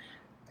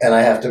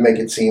I have to make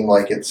it seem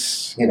like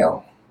it's,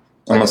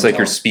 almost like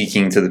you're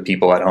speaking to the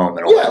people at home.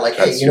 Yeah, like,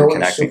 hey, you know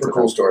what? A super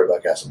cool story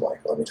about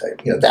Casablanca. Let me tell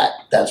you.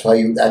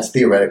 That's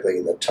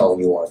theoretically the tone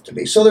you want it to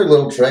be. So there are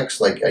little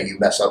tricks, like you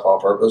mess up on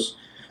purpose.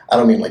 I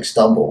don't mean like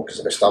stumble,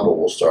 because if I stumble,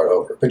 we'll start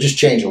over. But just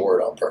change a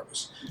word on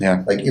purpose.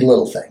 Yeah. Like a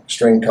little thing.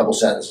 String a couple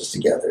sentences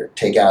together.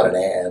 Take out an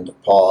and,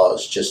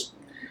 pause,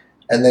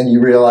 and then you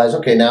realize,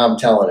 okay, now I'm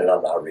telling it,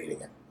 I'm not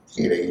reading it.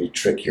 You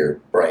trick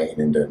your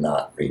brain into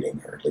not reading,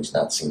 or at least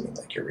not seeming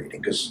like you're reading,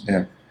 because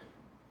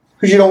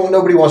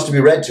nobody wants to be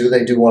read to.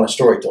 They do want a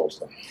story told to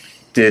them.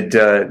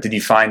 Did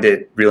you find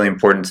it really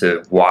important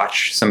to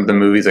watch some of the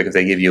movies? Like, if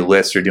they give you a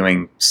list, or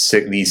doing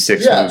these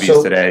six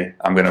movies today,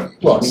 I'm going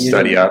to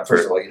study up.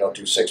 First of all, you don't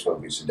do 6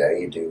 movies a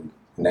day. You do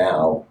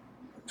now.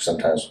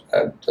 Sometimes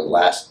the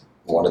last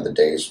one of the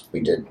days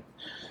we did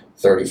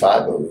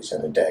 35 movies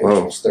in a day, which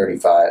means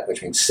 35,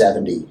 which means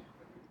 70.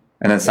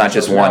 And it's not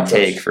just one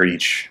take for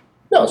each.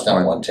 No, it's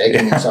not one take.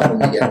 I mean, some of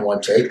them you get in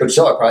one take, but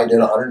still, I probably did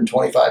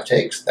 125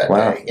 takes that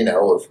day.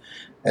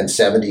 And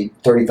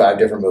 35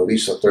 different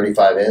movies, so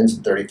 35 ins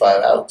and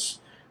 35 outs.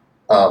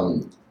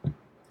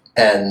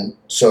 And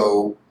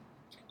so,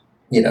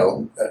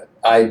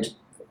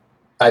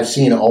 I've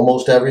seen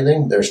almost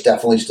everything. There's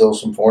definitely still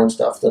some foreign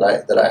stuff that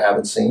I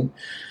haven't seen,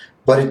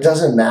 but it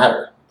doesn't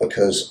matter,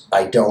 because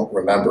I don't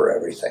remember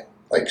everything.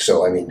 Like,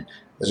 so, I mean,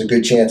 there's a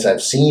good chance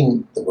I've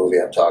seen the movie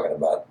I'm talking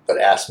about, but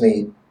ask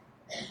me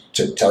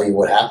to tell you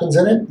what happens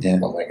in it. Yeah.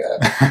 Oh my God,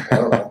 I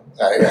don't know.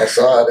 I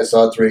saw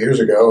it 3 years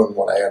ago, and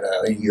when I had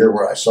a year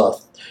where I saw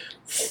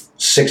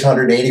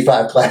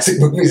 685 classic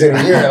movies in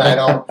a year, and I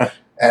don't,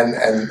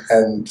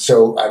 and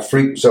so I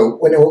freak. So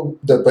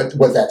but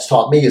what that's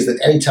taught me is that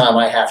anytime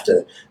I have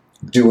to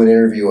do an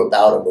interview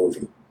about a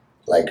movie,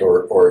 like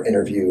or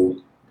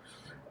interview,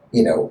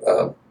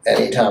 anytime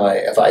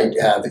if I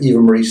have Eva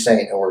Marie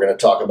Saint and we're going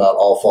to talk about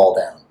All Fall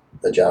Down,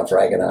 the John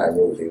Frankenheimer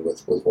movie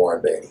with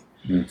Warren Beatty,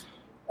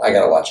 I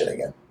got to watch it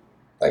again.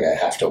 Like, I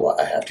have to watch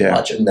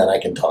it, and then I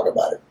can talk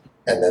about it.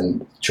 And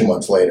then 2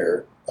 months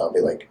later, I'll be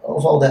like,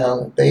 All Fall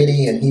Down,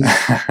 Beatty, and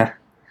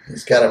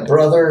he's got a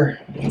brother,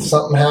 and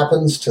something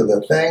happens to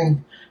the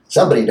thing.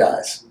 Somebody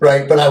dies,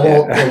 right? But I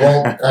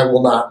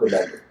will not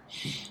remember.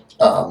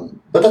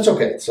 But that's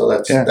okay. So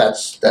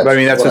that's. But I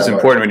mean, that's what's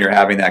important when you're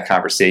having that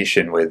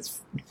conversation with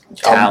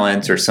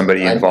talent or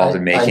somebody involved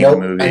in making a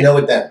movie. I know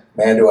it then,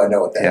 man. Do I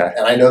know it then? Yeah.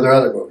 And I know there are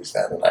other movies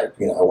then, and I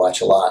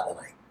watch a lot, and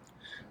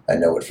I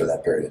know it for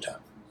that period of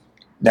time.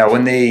 Now,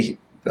 when the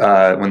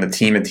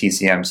team at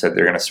TCM said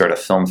they're going to start a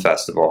film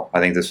festival, I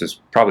think this was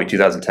probably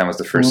 2010 was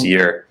the first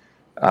year.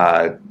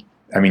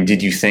 I mean,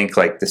 did you think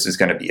like this is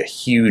going to be a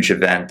huge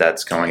event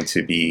that's going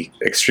to be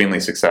extremely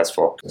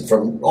successful?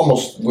 From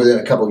almost within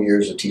a couple of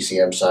years of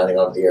TCM signing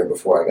on to the air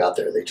before I got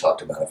there, they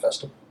talked about a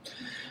festival.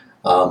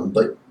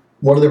 But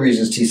one of the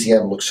reasons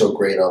TCM looks so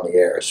great on the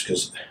air is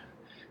because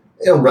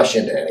they don't rush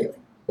into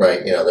anything,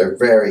 right? They're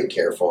very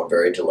careful and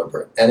very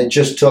deliberate. And it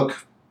just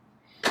took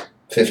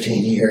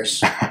 15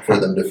 years for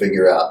them to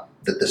figure out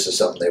that this is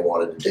something they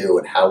wanted to do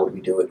and how would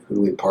we do it? Who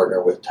do we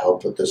partner with to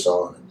help put this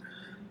on?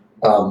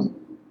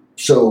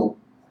 So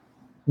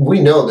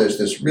we know there's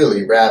this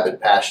really rabid,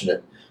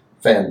 passionate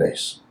fan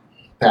base.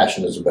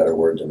 Passion is a better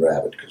word than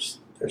rabid because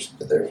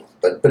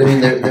but I mean,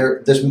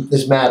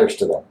 this matters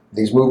to them.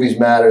 These movies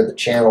matter. The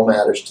channel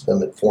matters to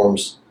them. It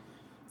forms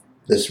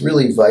this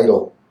really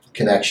vital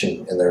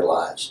connection in their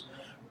lives,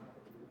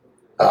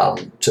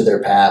 to their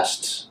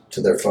past,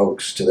 to their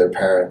folks, to their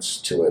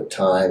parents, to a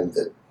time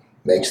that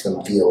makes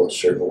them feel a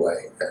certain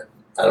way. And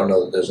I don't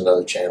know that there's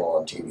another channel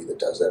on TV that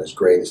does that as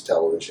great as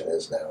television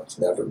is now. It's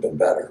never been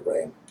better,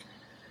 right?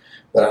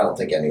 But I don't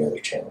think any other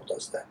channel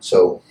does that.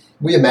 So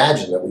we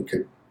imagine that we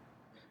could.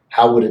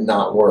 How would it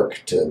not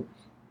work to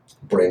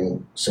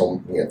bring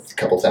a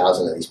couple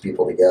thousand of these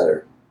people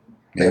together?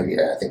 Maybe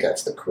I think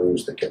that's the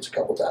cruise that gets a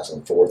couple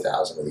thousand,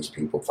 4,000 of these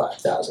people,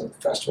 5,000 at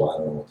the festival. I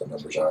don't know what the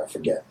numbers are. I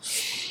forget.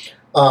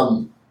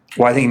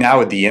 Well, I think now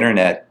with the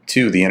internet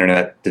too, the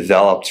internet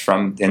developed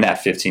in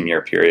that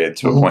 15-year period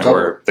to a point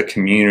where the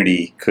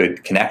community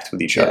could connect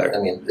with each other. I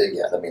mean,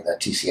 that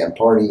TCM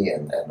party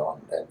and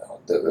on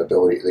the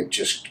ability,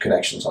 just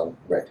connections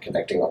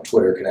connecting on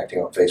Twitter, connecting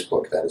on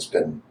Facebook, that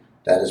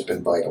has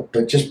been vital.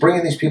 But just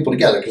bringing these people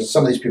together, because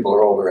some of these people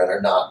are older and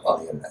are not on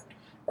the internet,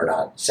 are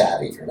not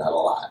savvy, or not a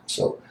lot.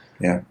 So,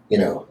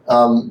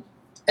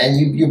 and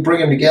you bring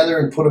them together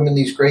and put them in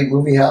these great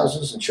movie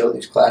houses and show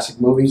these classic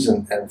movies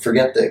and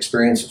forget the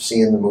experience of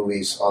seeing the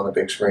movies on the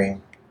big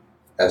screen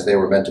as they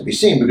were meant to be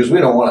seen, because we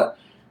don't want to,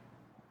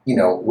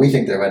 we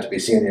think they're meant to be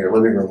seen in your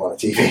living room on a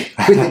TV.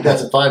 We think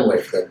that's a fine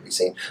way for them to be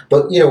seen.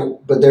 But,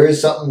 but there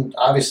is something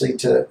obviously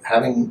to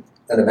having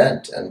an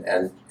event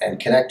and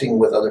connecting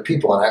with other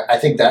people. And I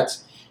think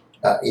that's,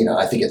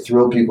 I think it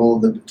thrilled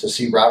people to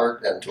see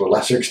Robert, and to a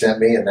lesser extent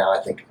me. And now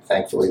I think,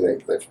 thankfully,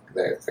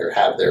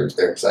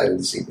 they're excited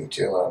to see me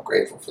too, and I'm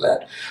grateful for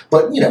that.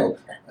 But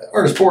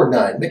Ernest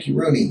Borgnine, Mickey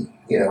Rooney,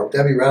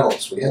 Debbie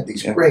Reynolds. We had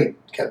these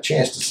got a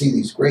chance to see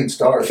these great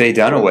stars. Faye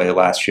Dunaway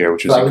last year,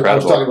 which was incredible. I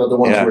was talking about the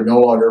ones who are no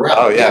longer around.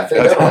 Oh yeah, Faye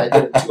Dunaway. I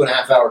did a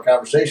 2.5-hour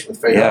conversation with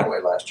Faye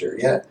Dunaway last year.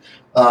 Yeah.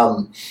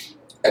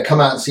 I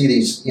come out and see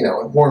these,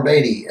 and Warren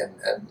Beatty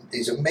and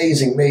these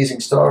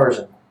amazing stars.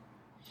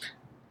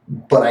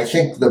 But I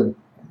think the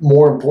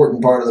more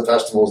important part of the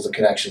festival is the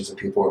connections that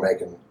people are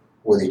making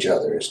with each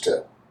other.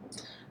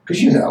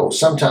 Because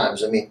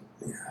sometimes,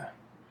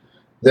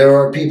 there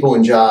are people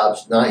in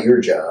jobs, not your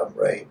job,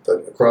 right,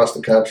 but across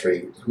the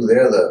country, who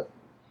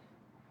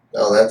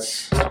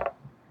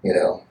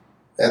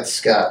that's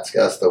Scott.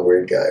 Scott's the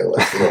weird guy who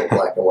likes the old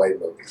black and white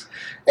movies.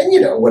 And,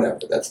 whatever,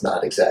 that's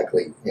not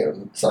exactly,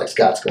 it's not like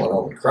Scott's going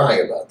home and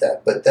crying about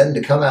that. But then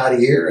to come out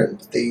here and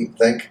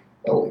think,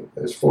 oh,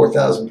 there's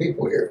 4,000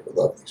 people here who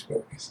love these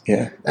movies.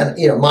 Yeah. And,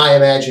 my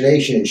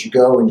imagination is you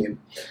go and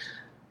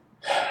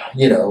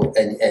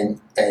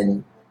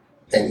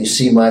and you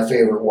see My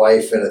Favorite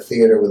Wife in a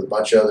theater with a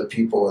bunch of other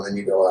people, and then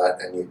you go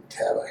out and you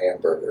have a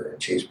hamburger, and a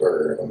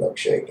cheeseburger, and a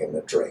milkshake, and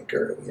a drink,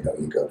 or you go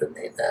to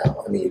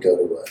you go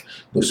to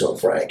Lusso and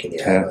Frank, and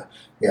you have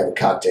a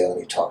cocktail, and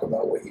you talk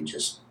about what you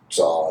just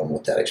saw and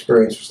what that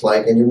experience was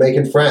like, and you're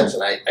making friends.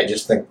 And I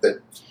just think that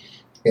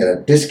in a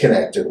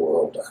disconnected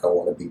world, I don't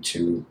want to be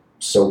too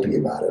soapy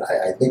about it.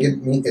 I think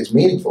it's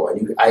meaningful,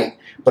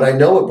 but I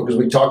know it because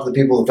we talk to the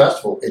people at the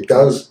festival.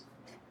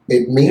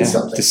 It means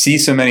something. To see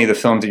so many of the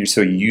films that you're so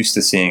used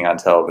to seeing on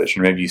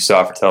television, maybe you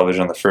saw for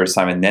television the first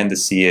time, and then to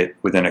see it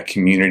within a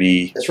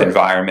community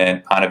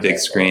environment on a big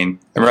screen.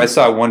 Remember, I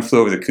saw One Flew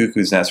Over the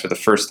Cuckoo's Nest for the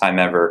first time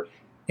ever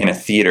in a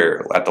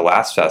theater at the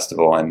last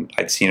festival, and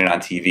I'd seen it on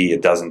TV a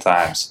dozen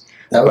times.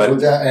 That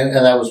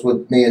was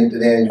with me and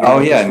Dan.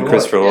 And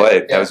Christopher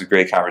Lloyd. That was a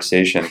great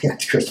conversation. Yeah,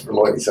 Christopher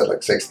Lloyd. He said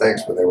like 6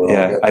 things, but they were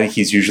all good. I think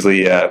he's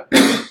usually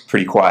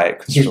pretty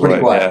quiet. He's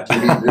pretty quiet.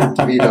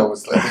 DeVito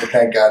was like,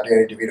 thank God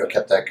Danny DeVito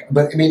kept that.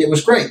 But it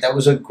was great. That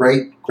was a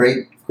great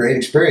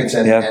experience.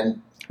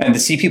 And to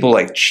see people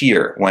like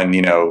cheer when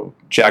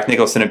Jack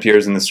Nicholson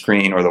appears in the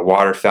screen, or the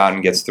water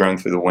fountain gets thrown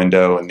through the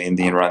window and the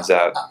Indian runs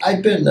out.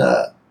 I'd been,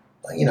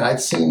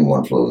 I'd seen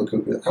One Flew Over the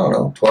Cuckoo. I don't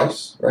know,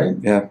 twice, right?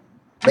 Yeah.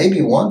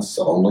 Maybe once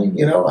only,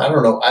 I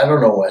don't know. I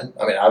don't know when.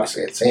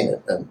 Obviously I'd seen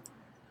it. And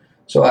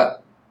so I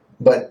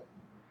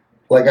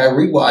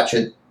rewatch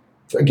it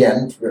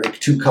again, like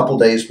 2 couple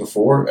days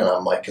before, and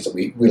I'm like, because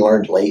we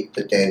learned late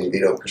that Danny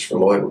DeVito and Christopher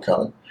Lloyd were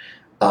coming.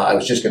 I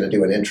was just going to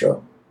do an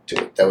intro to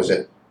it. That was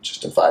it,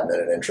 just a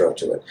 5-minute intro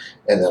to it.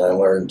 And then I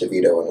learned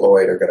DeVito and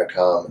Lloyd are going to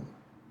come.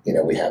 You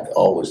know, we have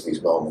always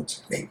these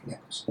moments. Maybe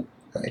next,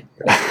 right?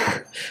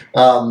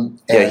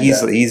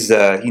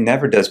 He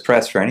never does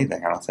press for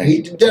anything. I don't think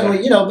he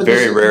generally, but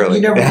very rarely.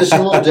 This is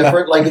a little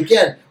different. Like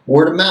again,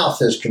 word of mouth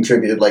has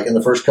contributed. Like in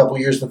the first couple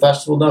of years of the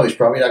festival, no, he's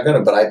probably not going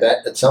to. But I bet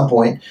at some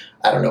point,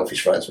 I don't know if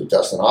he's friends with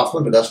Dustin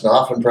Hoffman, but Dustin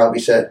Hoffman probably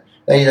said,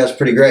 "Hey, that's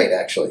pretty great,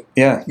 actually."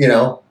 Yeah,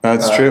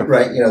 that's true.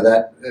 Right?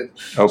 That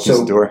opens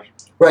the door.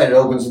 Right, it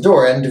opens the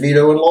door. And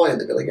DeVito and Lloyd,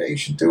 they'd be like, "Yeah, you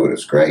should do it.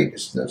 It's great.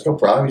 There's no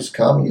problem. You just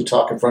come and you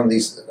talk in front of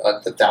these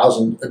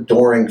 1,000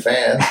 adoring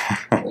fans,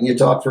 and you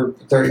talk for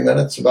 30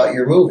 minutes about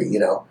your movie."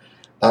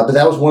 But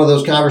that was one of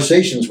those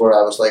conversations where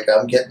I was like,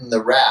 I'm getting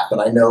the rap,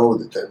 and I know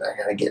that I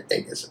got to get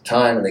it's a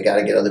time, and they got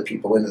to get other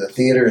people into the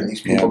theater, and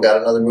these people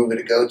got another movie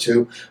to go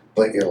to.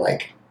 But you're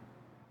like,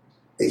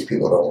 these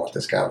people don't want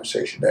this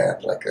conversation to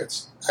end. Like, I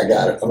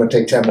got it. I'm going to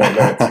take 10 more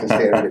minutes because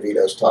Danny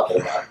DeVito's talking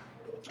about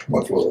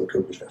One Flew Over the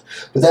Cuckoo's Nest.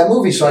 But that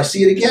movie, so I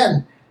see it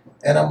again,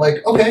 and I'm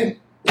like, okay,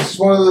 this is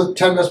one of the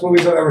 10 best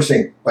movies I've ever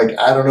seen. Like,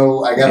 I don't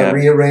know, I got to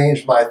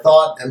rearrange my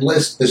thought and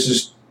list.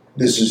 This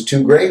is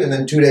too great. And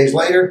then 2 days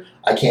later,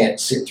 I can't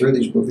sit through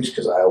these movies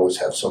because I always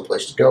have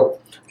someplace to go.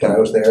 But I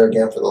was there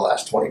again for the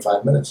last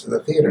 25 minutes in the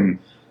theater. And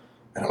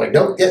I'm like,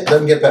 nope,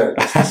 doesn't get better.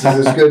 This is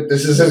as good.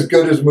 This is as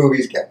good as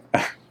movies get.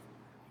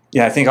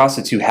 Yeah, I think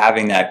also too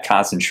having that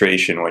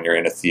concentration when you're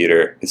in a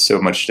theater is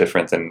so much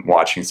different than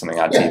watching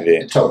something on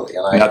TV. Totally.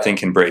 And nothing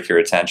can break your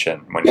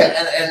attention.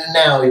 And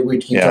now we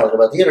keep talking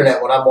about the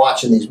internet. When I'm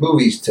watching these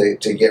movies to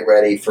get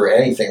ready for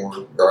anything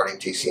regarding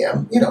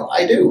TCM,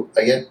 I do.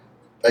 I get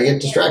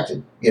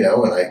distracted,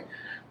 and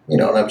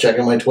and I'm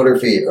checking my Twitter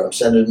feed or I'm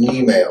sending an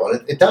email,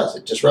 and it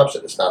disrupts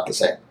it. It's not the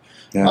same,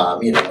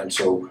 and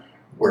so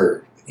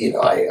we're.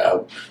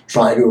 I'm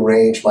trying to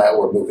arrange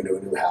we're moving to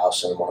a new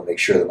house, and I want to make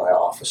sure that my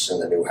office in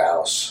the new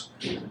house,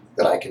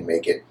 that I can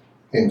make it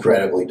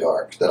incredibly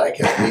dark, that I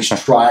can at least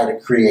try to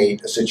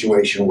create a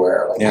situation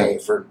where, hey,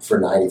 for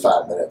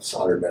 95 minutes,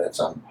 100 minutes,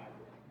 I'm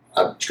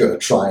going to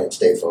try and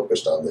stay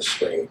focused on this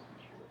screen.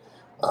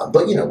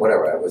 But,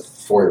 whatever, I have a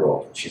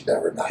 4-year-old, and she's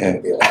never not going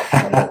to be allowed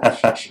to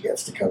come in. She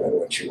gets to come in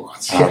when she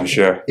wants. I'm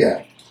sure.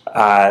 Yeah.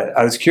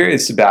 I was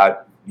curious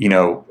about,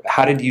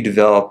 how did you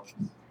develop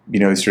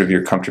sort of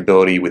your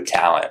comfortability with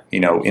talent,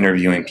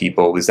 interviewing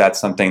people? Was that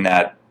something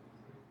that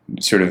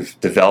sort of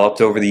developed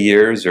over the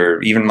years,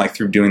 or even like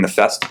through doing the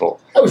festival?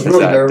 I was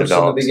really nervous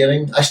in the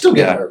beginning. I still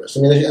get nervous.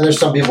 I mean, there's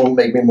some people who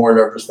make me more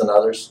nervous than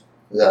others.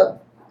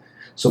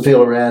 Sophia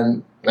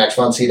Loren, Max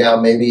von Sydow,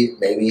 maybe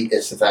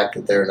it's the fact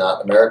that they're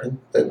not American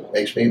that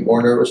makes me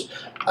more nervous.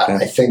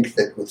 I think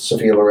that with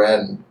Sophia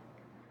Loren,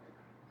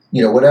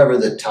 whatever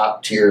the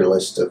top tier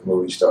list of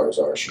movie stars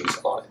are, she's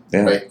on it.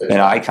 Yeah. Right? An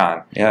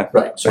icon. Yeah.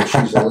 Right. So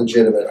she's a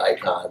legitimate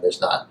icon.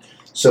 There's not.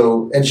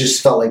 So it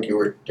just felt like you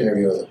were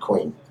interviewing the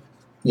queen.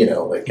 Von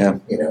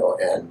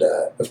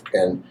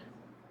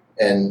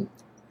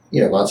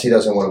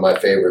Sydow's in one of my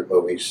favorite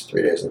movies,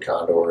 3 Days of the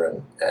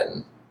Condor,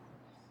 and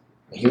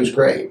he was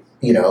great.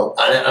 And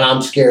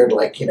I'm scared, in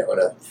a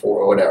 4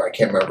 or whatever. I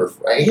can't remember.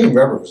 I can't even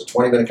remember if it was a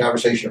 20-minute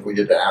conversation or if we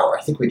did an hour.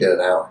 I think we did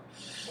an hour.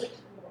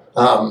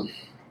 And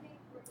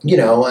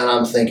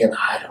I'm thinking,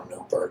 I don't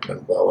know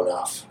Bergman well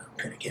enough. I'm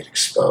going to get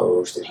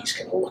exposed, and he's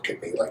going to look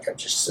at me like I'm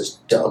just this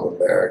dumb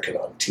American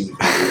on TV,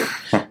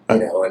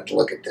 and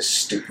look at this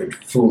stupid,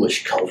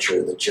 foolish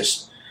culture that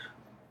just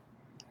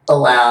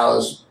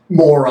allows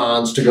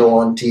morons to go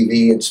on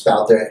TV and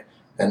spout their.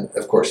 And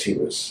of course, he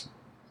was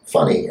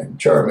funny and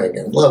charming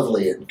and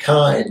lovely and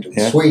kind and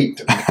sweet,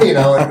 and it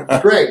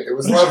was great. It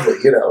was lovely,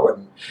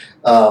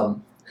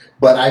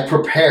 but I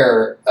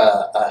prepare,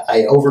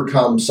 I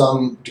overcome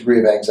some degree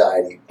of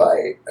anxiety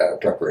by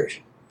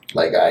preparation.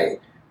 Like I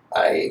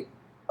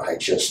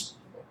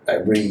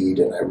read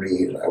and I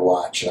read and I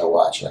watch and I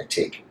watch and I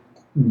take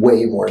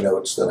way more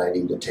notes than I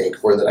need to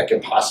take or that I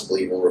can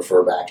possibly even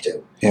refer back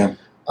to. Yeah.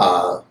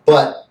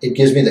 But it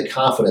gives me the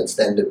confidence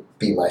then to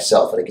be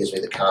myself, and it gives me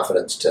the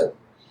confidence to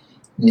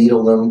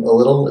needle them a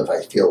little if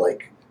I feel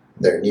like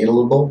they're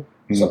needleable.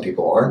 Some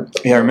people aren't.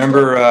 Yeah, I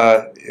remember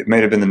it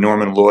might have been the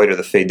Norman Lloyd or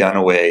the Faye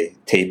Dunaway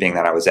taping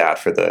that I was at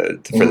for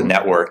the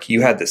network. You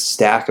had this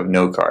stack of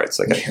note cards,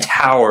 like a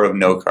tower of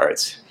note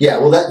cards. Yeah,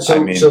 well, I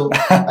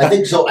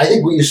think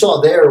what you saw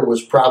there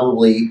was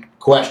probably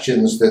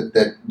questions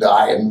that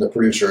I and the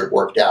producer had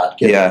worked out.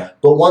 Yeah.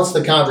 But once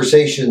the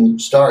conversation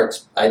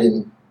starts, I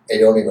don't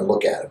even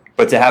look at it.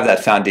 But to have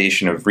that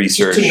foundation of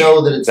research, just to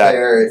know that it's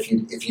there if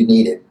you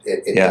need it,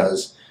 it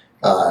does.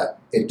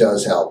 It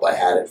does help. I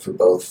had it for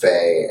both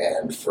Faye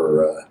and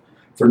for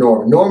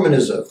Norman. Norman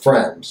is a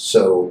friend,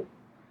 so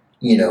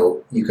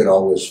you can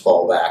always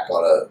fall back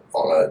on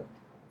a.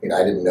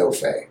 I didn't know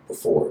Faye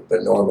before,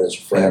 but Norman is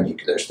a friend. Yeah.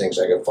 There's things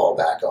I can fall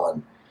back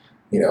on.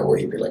 Where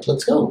he'd be like,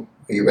 "Let's go.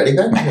 Are you ready,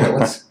 Ben?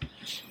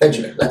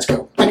 Benjamin, let's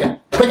go. Quick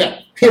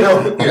up.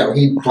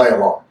 He'd play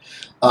along.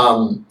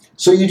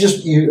 So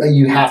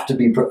you have to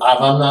be. If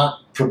I'm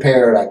not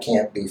prepared, I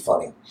can't be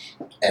funny,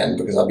 and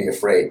because I'll be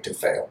afraid to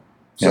fail.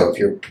 So if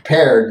you're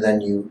prepared,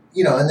 then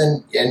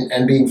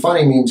and being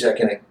funny means I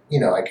can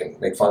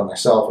make fun of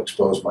myself,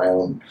 expose my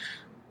own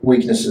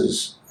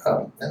weaknesses,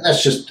 and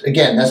that's just,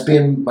 again, that's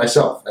being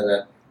myself, and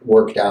that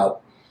worked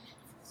out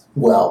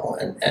well.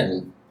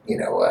 And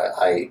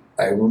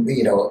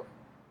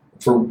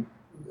for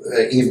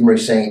Eva Marie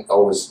Saint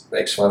always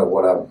makes fun of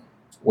what I'm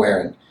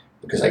wearing,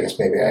 because I guess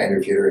maybe I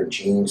interviewed her in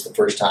jeans the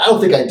first time. I don't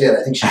think I did.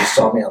 I think she just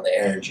saw me on the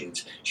air in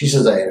jeans. She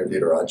says I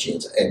interviewed her on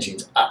jeans.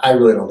 I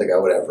really don't think I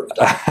would ever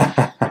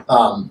have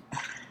done.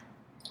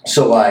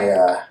 So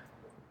I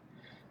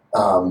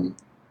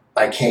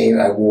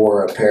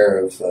wore a pair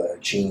of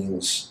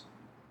jeans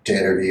to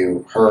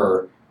interview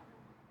her,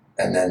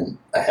 and then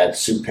I had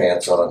suit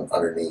pants on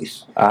underneath.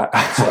 So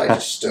I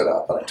just stood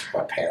up and I took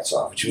my pants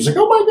off, and she was like,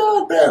 "Oh my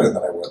God, man!" And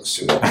then I wore the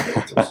suit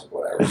underneath. It was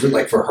whatever. It was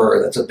like, for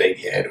her, that's a big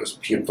hit. It was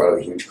in front of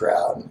a huge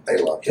crowd, and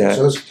they loved it.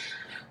 So it was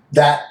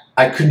that.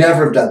 I could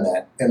never have done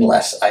that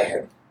unless I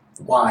had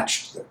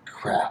watched the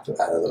crap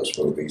out of those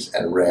movies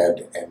and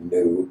read and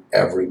knew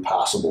every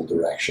possible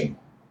direction.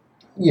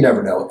 You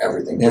never know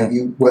everything, but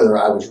whether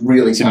I was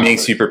really. So it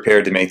makes you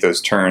prepared to make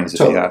those turns if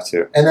you have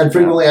to. And then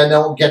frequently I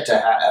don't get to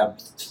have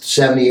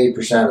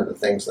 78% of the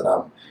things that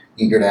I'm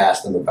eager to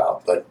ask them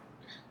about, but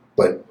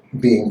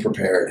being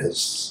prepared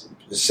has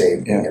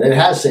saved me. And it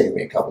has saved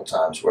me a couple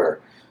times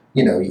where,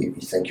 you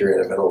think you're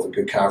in the middle of a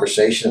good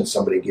conversation and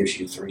somebody gives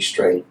you 3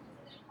 straight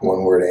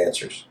one-word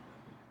answers.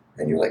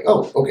 And you're like,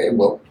 oh, okay,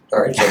 well,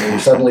 all right, so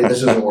suddenly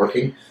this isn't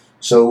working.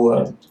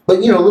 So, but,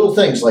 little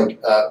things like,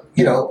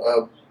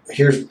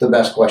 here's the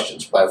best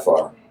questions by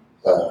far.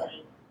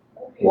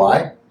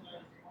 Why?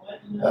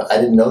 I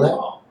didn't know that.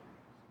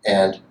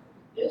 And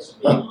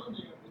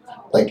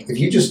like,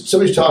 if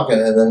somebody's talking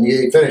and then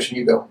you finish and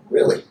you go,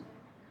 really?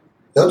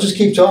 They'll just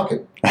keep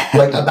talking,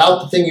 like,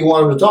 about the thing you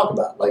want them to talk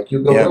about. Like,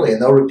 you go, really?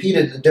 And they'll repeat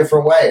it in a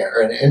different way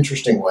or in an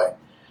interesting way.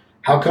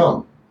 How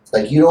come?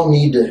 Like, you don't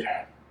need to.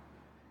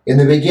 In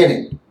the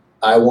beginning,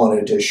 I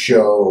wanted to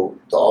show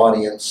the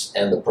audience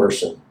and the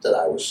person that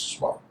I was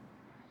smart.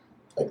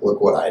 Like,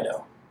 look what I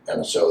know.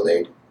 And so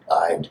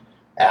I'd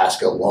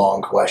ask a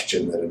long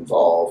question that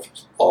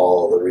involved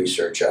all the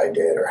research I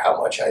did or how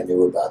much I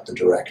knew about the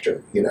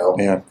director,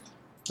 Yeah.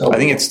 I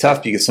think it's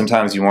tough because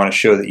sometimes you want to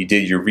show that you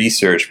did your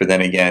research, but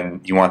then again,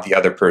 you want the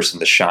other person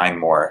to shine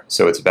more.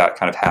 So it's about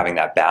kind of having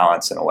that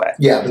balance in a way.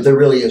 Yeah, but there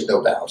really is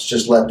no balance.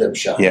 Just let them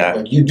shine. Yeah.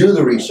 Like, you do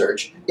the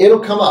research. It'll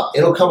come up.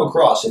 It'll come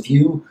across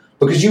because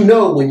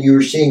when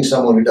you're seeing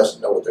someone who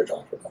doesn't know what they're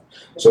talking about.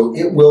 So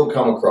it will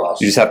come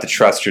across. You just have to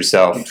trust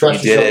yourself. You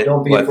did it.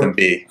 Don't let them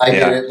be. I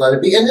did it. Let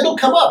it be. And it'll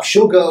come up.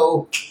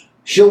 They'll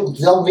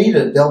need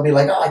it. They'll be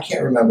like, oh, I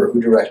can't remember who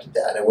directed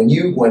that. And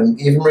when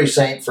Eva Marie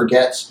Saint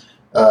forgets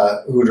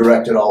who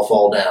directed All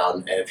Fall Down,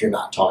 and if you're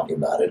not talking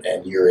about it,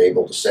 and you're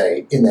able to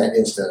say in that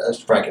instant,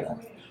 that's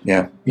Frankenheimer.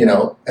 Yeah.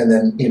 And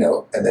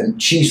then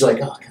she's like,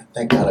 oh, God,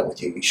 thank God I'm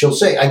with you. She'll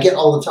say, I get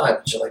all the time.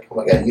 She's like, oh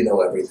my God, you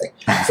know everything.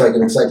 It's like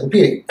an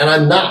encyclopedia. And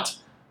I'm not.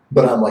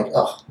 But I'm like,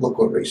 oh, look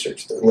what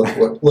research did.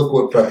 Look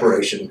what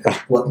preparation,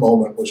 what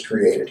moment was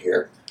created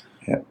here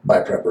by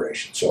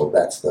preparation. So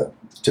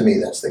to me,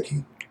 that's the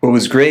key. What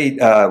was great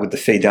with the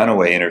Faye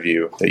Dunaway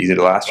interview that you did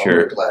last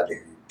year. I'm glad to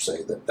hear you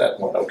say that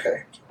went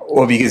okay.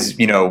 Well, because,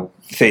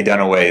 Faye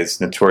Dunaway is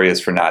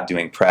notorious for not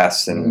doing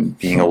press and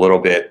being a little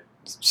bit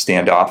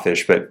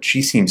standoffish, but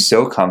she seemed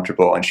so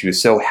comfortable and she was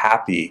so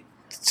happy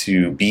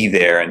to be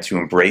there and to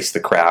embrace the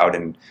crowd,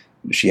 and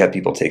she had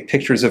people take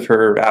pictures of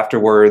her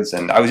afterwards,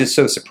 and I was just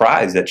so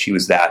surprised that she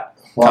was that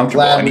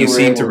comfortable, and you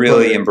seemed to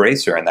really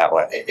embrace her in that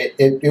way.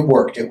 It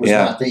worked. It was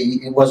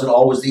it wasn't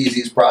always the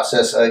easiest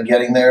process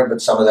getting there,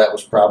 but some of that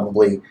was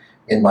probably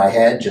in my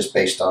head just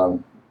based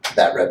on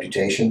that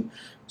reputation.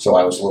 So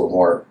I was a little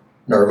more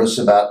nervous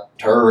about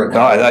her. And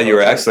I thought you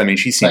were excellent. I mean,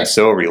 she seemed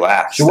so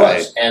relaxed. She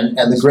was, and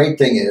the great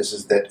thing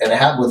is that, and it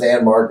happened with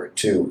Anne Margaret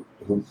too,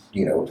 who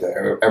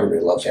everybody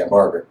loves Anne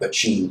Margaret, but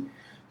she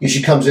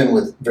comes in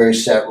with very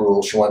set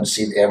rules.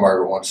 Anne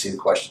Margaret wanted to see the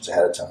questions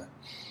ahead of time.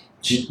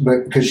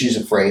 Because she's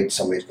afraid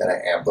somebody's going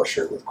to ambush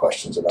her with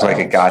questions about like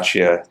a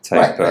gotcha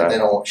type.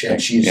 Right.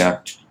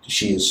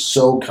 She is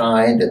so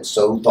kind and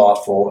so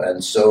thoughtful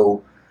and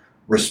so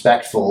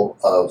respectful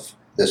of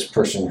this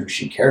person who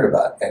she cared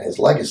about and his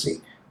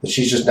legacy that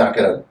she's not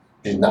going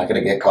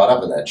to get caught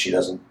up in that. She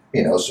doesn't,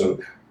 so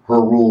her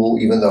rule,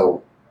 even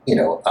though,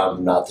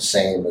 I'm not the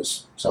same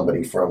as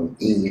somebody from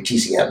E,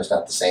 TCM is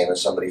not the same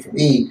as somebody from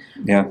E,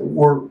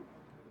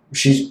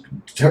 she's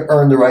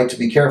earned the right to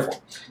be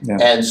careful. Yeah.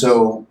 And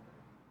so,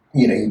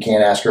 you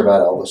can't ask her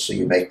about Elvis, so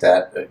you make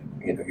that,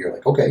 you're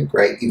like, okay,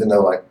 great, even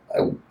though I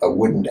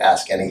wouldn't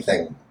ask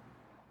anything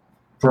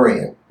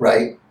prurient,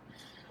 right?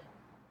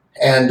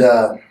 And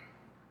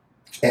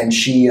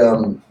she,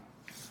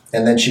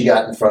 and then she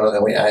got in front of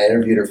them. I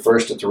interviewed her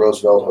first at the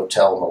Roosevelt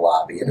Hotel in the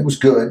lobby, and it was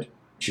good.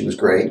 She was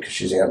great because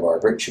she's Anne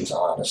Margaret. She was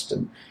honest,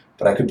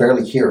 but I could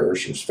barely hear her.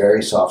 She was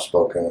very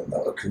soft-spoken, and the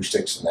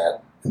acoustics and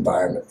that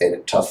environment made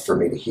it tough for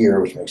me to hear,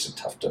 which makes it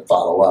tough to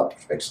follow up,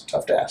 which makes it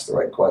tough to ask the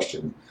right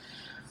question.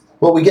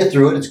 Well, we get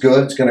through it. It's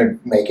good. It's going to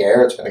make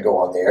air. It's going to go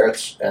on the air.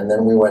 And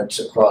then we went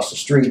across the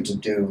street to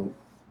do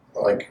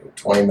like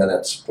 20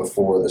 minutes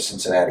before the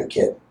Cincinnati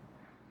Kid.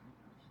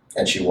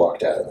 And she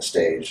walked out on the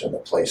stage, and the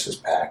place is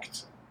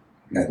packed.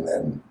 And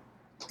then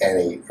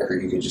you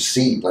could just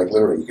see, like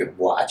literally, you could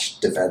watch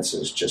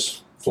defenses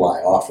just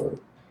fly off her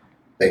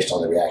based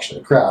on the reaction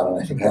of the crowd. And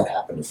I think that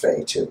happened to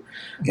Faye too,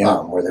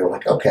 where they were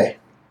like, okay,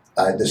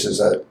 this is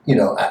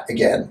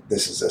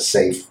this is a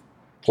safe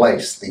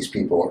place. These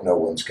people, no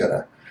one's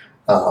gonna.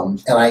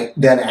 And I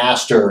then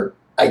asked her.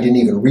 I didn't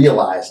even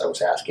realize I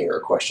was asking her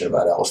a question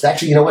about Elvis.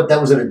 Actually, you know what? That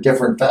was at a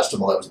different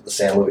festival. That was at the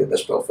San Luis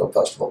Obispo Film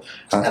Festival.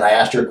 And I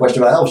asked her a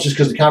question about Elvis just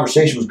because the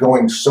conversation was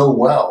going so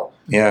well.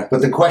 Yeah.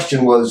 But the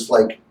question was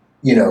like,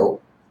 did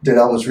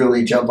Elvis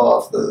really jump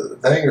off the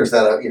thing, or is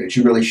that did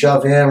you really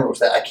shove him, or was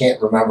that? I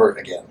can't remember.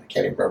 Again, I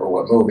can't even remember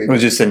what movie. It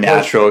was just a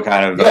natural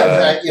kind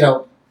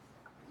of.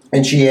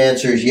 And she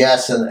answers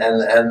yes, and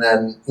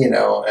then and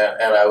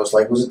I was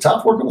like, was it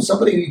tough working with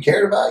somebody who you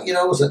cared about?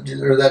 Was it,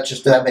 or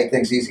did that make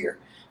things easier?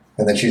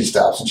 And then she just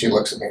stops and she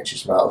looks at me and she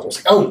smiles. I was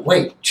like, "Oh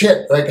wait,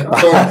 shit!" Like, I'm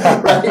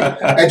going, right?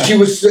 And she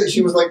was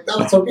like, "No,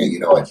 it's okay.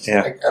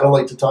 I don't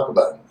like to talk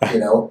about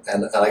it.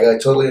 And I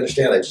totally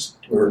understand. And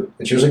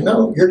she was like,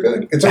 "No, you're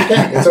good. It's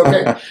okay. It's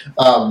okay."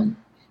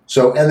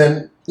 So and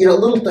then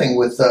little thing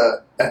with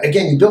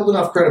again, you build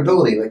enough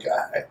credibility like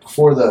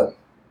before the.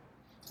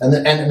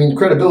 And I mean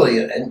credibility,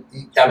 and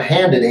I'm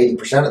handed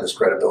 80% of this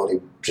credibility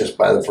just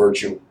by the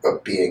virtue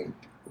of being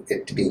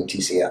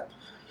TCM,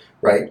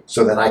 right?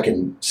 So then I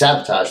can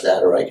sabotage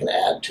that, or I can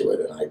add to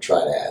it, and I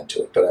try to add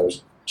to it. But I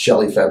was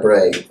Shelley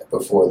Fabre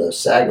before the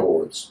SAG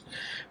Awards,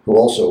 who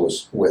also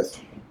was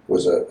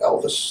a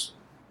Elvis,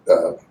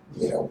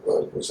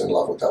 was in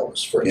love with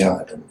Elvis for a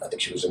time, and I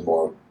think she was in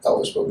more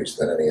Elvis movies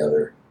than any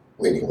other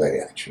leading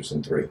lady. I think she was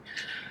in 3.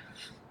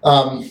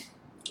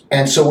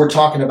 And so we're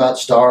talking about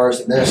stars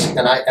and this,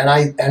 and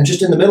I'm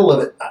just in the middle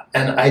of it,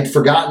 and I'd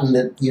forgotten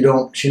that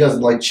she doesn't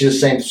like, she has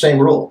the same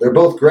rule. They're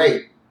both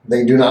great.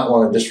 They do not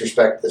want to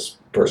disrespect this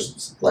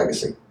person's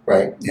legacy,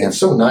 right? Yeah. It's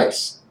so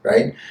nice,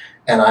 right?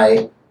 And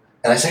I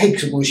say, hey,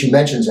 she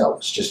mentions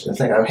Elvis, just in the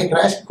thing. Hey, can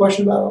I ask you a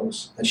question about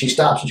Elvis? And she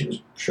stops and she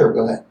goes, sure,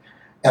 go ahead.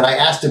 And I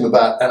asked him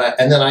about,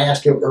 and then I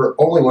asked her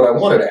only what I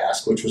wanted to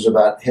ask, which was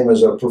about him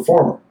as a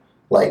performer.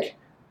 Like,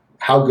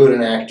 how good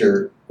an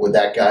actor would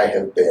that guy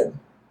have been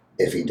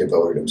if he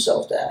devoted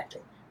himself to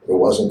acting? If it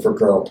wasn't for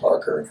Colonel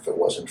Parker, if it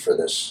wasn't for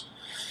this,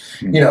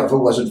 if it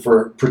wasn't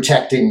for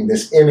protecting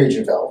this image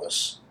of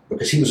Elvis,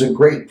 because he was a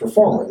great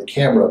performer. The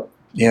camera.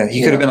 Yeah,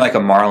 he could have been like a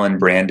Marlon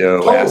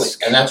Brando-esque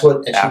totally. And that's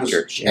what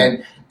actor.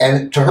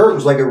 And to her, it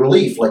was like a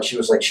relief. Like she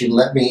was like, she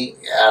let me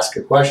ask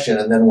a question,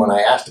 and then when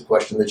I asked a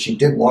question that she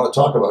did want to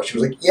talk about, she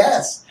was like,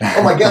 yes.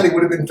 Oh my God, he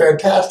would have been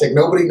fantastic.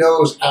 Nobody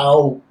knows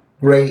how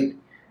great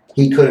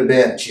he could have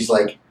been. She's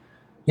like,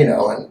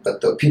 but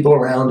the people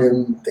around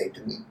him,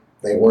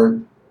 they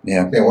weren't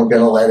going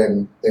to let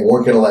him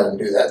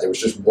do that. There was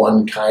just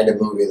one kind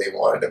of movie they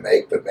wanted to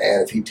make, but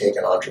man, if he'd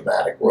taken on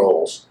dramatic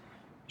roles,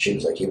 she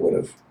was like, he would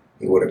have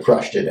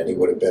crushed it, and he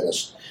would have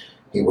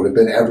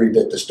been every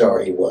bit the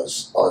star he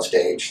was on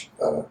stage,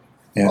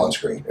 on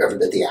screen, every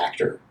bit the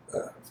actor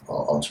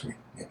on screen.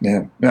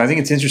 Yeah. No, I think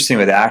it's interesting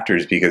with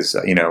actors because,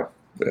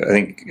 I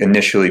think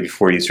initially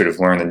before you sort of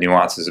learn the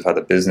nuances of how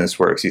the business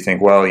works, you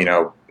think, well,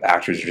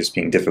 actors are just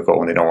being difficult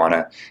when they don't want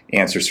to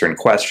answer certain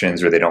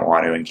questions or they don't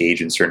want to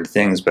engage in certain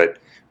things. But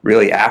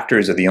really,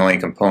 actors are the only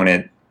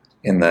component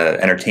in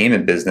the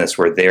entertainment business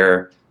where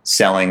they're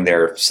selling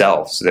their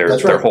selves,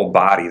 their whole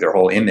body, their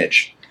whole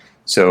image.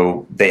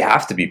 So they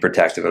have to be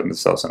protective of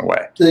themselves in a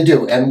way. They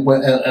do. And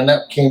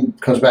that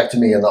comes back to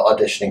me in the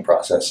auditioning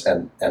process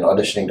and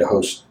auditioning to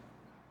host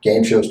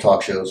game shows,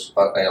 talk shows.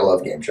 I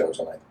love game shows,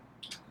 and I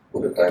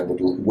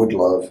would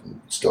love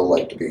and still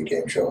like to be a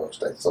game show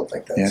host. I still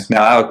think that's... Yeah.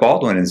 Now Alec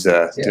Baldwin is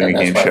doing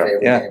a game show.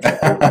 Game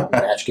show.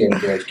 Match Game, the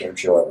greatest game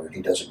show ever.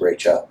 He does a great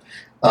job.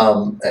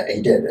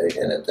 He did,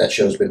 and that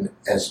show's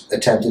has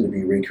attempted to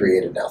be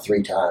recreated now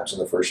 3 times,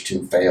 and the first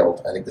 2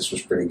 failed. I think this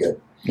was pretty good.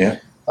 Yeah.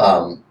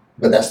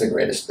 But that's the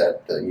greatest,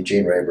 that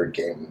Eugene Rayburn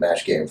game,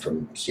 Match Game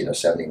from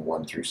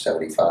 71 through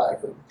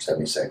 75 or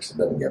 76. It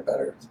doesn't get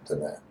better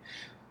than that.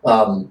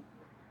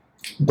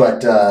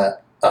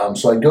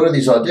 So I go to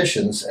these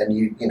auditions, and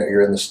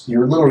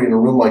you're literally in a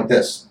room like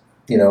this,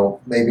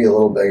 maybe a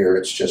little bigger.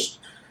 It's just,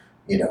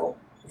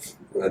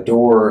 a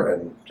door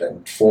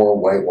and 4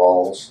 white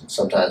walls. And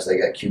sometimes they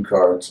got cue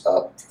cards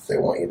up if they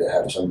want you to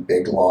have some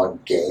big long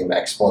game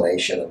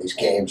explanation. And these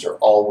games are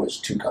always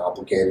too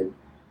complicated.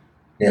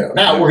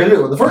 Now we're going to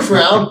do it. In the first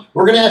round,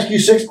 we're going to ask you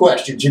 6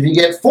 questions. If you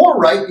get 4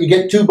 right, you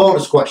get 2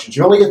 bonus questions.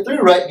 You only get 3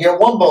 right, you get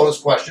 1 bonus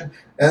question,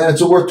 and then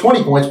it's worth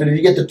 20 points. But if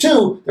you get the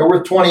 2, they're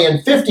worth 20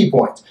 and 50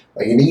 points.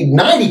 Well, you need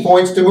 90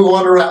 points to move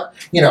on to round,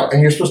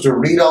 and you're supposed to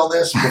read all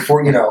this before,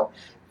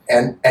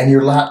 and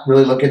you're not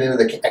really looking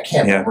into I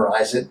can't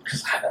memorize it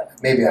because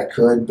maybe I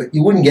could, but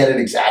you wouldn't get it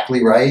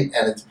exactly right.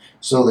 And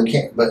so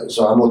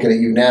I'm looking at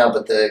you now,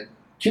 but the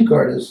cue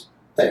card is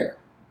there.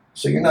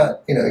 So you're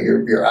not,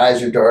 your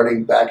eyes are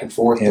darting back and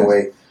forth the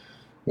way,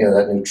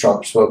 that new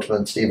Trump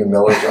spokesman, Stephen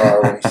Miller's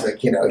are, when he's like,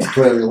 he's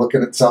clearly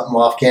looking at something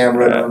off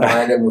camera to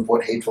remind him of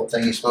what hateful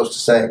thing he's supposed to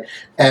say.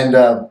 And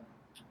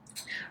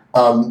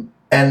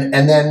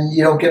then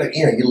you don't get it,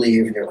 you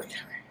leave and you're like,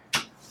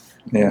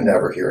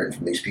 never hearing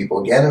from these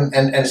people again.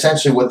 And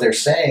essentially what they're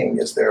saying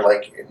is they're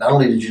like, not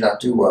only did you not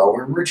do well,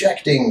 we're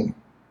rejecting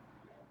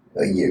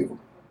you.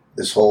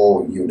 This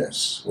whole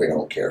you-ness, we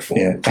don't care for.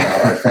 It's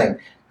not our thing.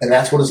 And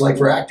that's what it's like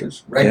for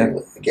actors,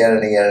 regularly, again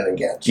and again and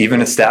again. So even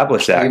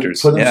established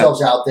actors. Put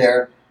themselves out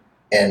there,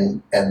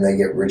 and they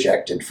get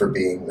rejected for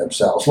being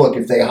themselves. Look,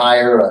 if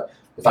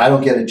I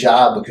don't get a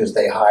job because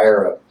they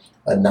hire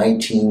a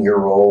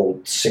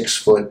 19-year-old,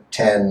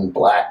 6'10"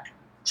 black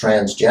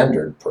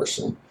transgendered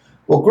person,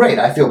 well, great,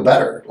 I feel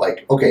better.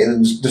 Like, okay,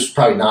 this is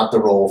probably not the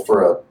role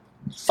for a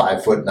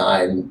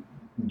 5'9"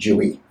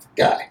 Jewy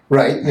guy,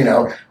 right?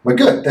 But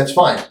good, that's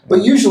fine.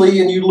 But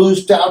usually, and you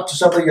lose out to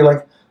somebody, you're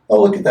like,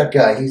 oh, look at that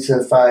guy. He's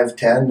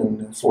 5'10"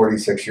 and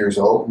 46 years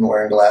old and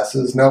wearing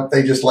glasses. Nope,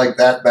 they just like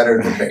that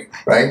better than me,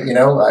 right?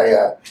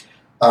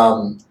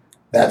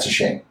 That's a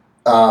shame.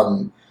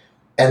 And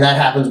that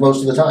happens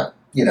most of the time,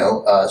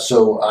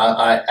 So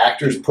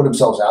actors put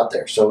themselves out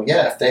there. So,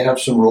 if they have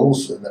some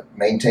rules that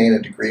maintain a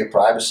degree of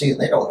privacy, and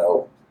they don't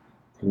know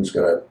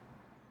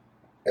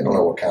they don't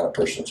know what kind of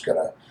person's going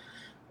to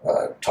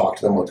talk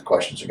to them, what the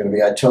questions are going to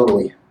be. I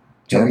totally,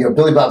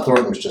 Billy Bob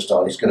Thornton was just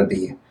on. He's going to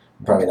be,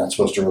 I'm probably not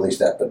supposed to release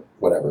that, but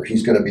whatever.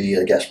 He's going to be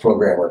a guest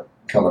programmer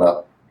coming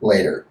up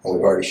later, and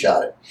we've already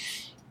shot it.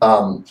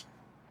 And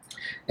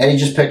he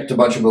just picked a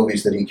bunch of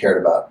movies that he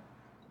cared about.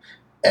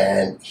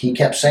 And he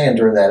kept saying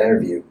during that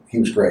interview, he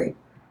was great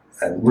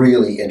and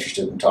really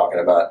interested in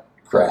talking about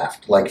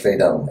craft, like Faye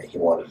Dunaway. He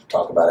wanted to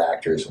talk about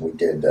actors, and we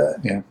did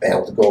Man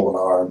with the Golden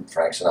Arm,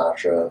 Frank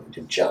Sinatra, we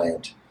did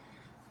Giant.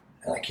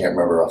 And I can't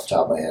remember off the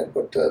top of my head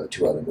what the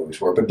two other movies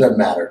were, but it doesn't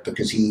matter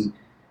because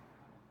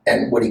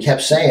and what he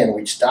kept saying,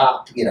 we'd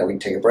stop, we'd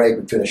take a break,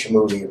 we'd finish a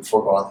movie, and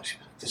before going on,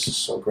 this is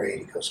so great.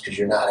 He goes, because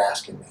you're not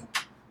asking me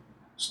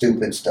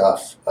stupid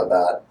stuff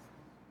about,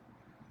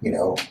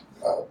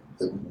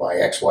 my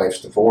ex-wife's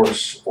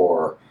divorce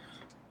or,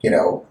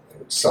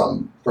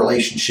 some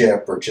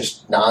relationship or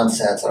just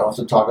nonsense. I don't have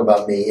to talk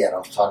about me. I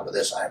don't have to talk about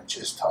this. I'm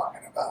just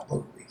talking about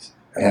movies.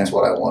 And that's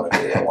what I want to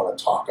do. I want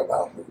to talk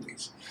about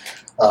movies.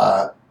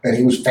 And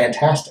he was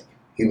fantastic.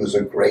 He was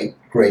a great,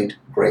 great,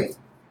 great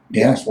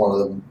guest. One of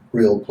the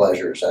real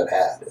pleasures I've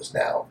had is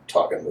now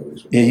talking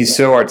movies with him. He's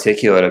so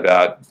articulate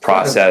about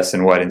process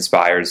and what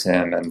inspires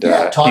him. And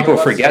people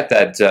forget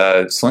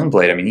that Sling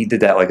Blade, he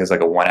did that as a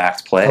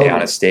one-act play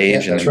on a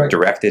stage and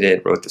directed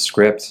it, wrote the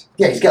script.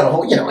 Yeah, he's got a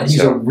whole, and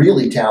he's a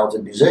really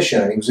talented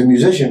musician. And he was a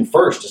musician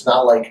first. It's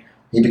not like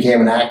he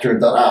became an actor and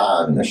thought,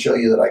 I'm going to show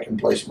you that I can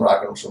play some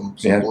rock and some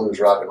blues,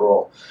 rock and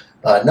roll.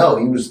 No,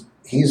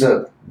 he's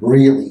a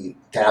really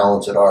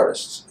talented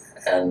artist.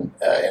 And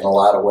in a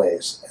lot of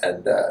ways,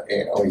 and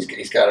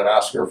he's got an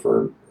Oscar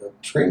for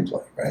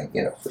screenplay, right?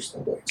 For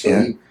Sling Blade.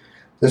 So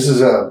this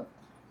is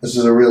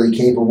a really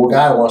capable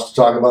guy who wants to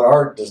talk about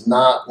art. Does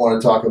not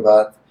want to talk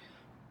about,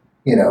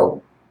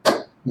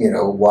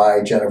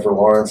 why Jennifer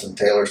Lawrence and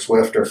Taylor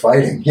Swift are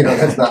fighting.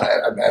 That's not.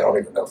 I don't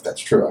even know if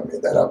that's true. I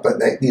made that up, but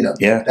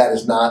that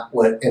is not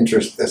what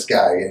interests this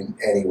guy in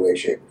any way,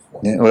 shape, or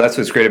form. Yeah, well, that's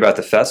what's great about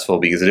the festival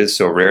because it is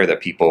so rare that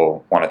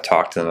people want to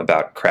talk to them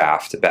about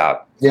craft,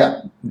 about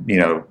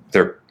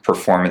their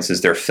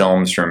performances, their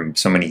films from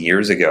so many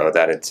years ago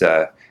that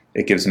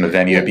it gives them a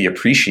venue to be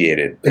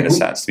appreciated in a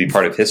sense, to be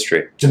part of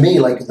history. To me,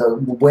 the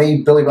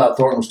way Billy Bob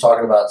Thornton was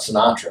talking about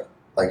Sinatra,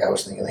 I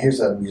was thinking, here's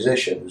a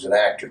musician who's an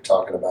actor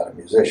talking about a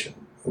musician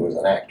who was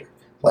an actor,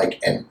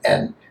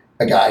 and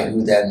a guy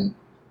who then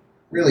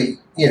really,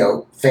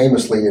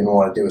 famously didn't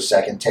want to do a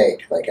second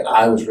take, and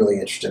I was really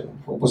interested in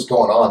what was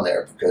going on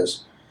there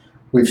because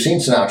we've seen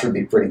Sinatra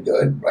be pretty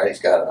good, right? He's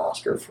got an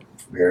Oscar from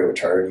Here to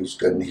Eternity. He's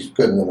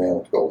good in The Man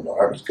with the Golden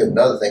Arm. He's good in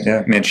other things.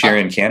 Yeah,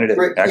 Manchurian Candidate,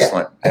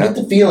 excellent. Yeah. I get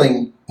the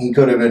feeling he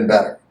could have been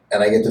better,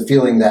 and I get the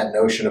feeling that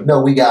notion of, no,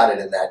 we got it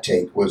in that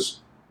take was,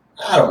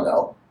 I don't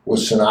know,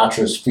 was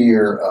Sinatra's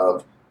fear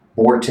of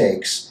more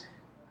takes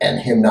and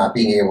him not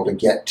being able to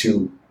get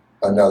to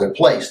another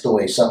place the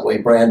way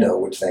Brando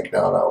would think,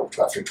 no,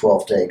 after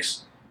 12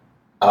 takes,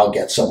 I'll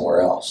get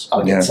somewhere else.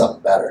 I'll get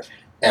something better.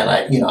 And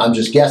I'm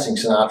just guessing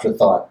Sinatra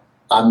thought,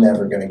 I'm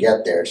never going to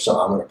get there, so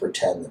I'm going to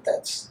pretend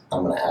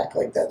I'm going to act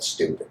like that's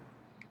stupid.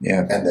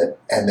 Yeah. And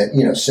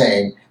that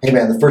saying, hey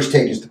man, the first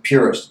take is the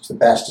purest, it's the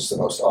best, it's the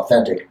most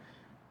authentic,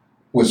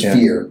 was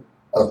fear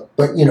of,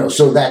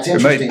 so that's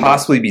interesting. It might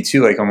possibly be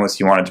too, almost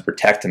he wanted to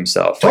protect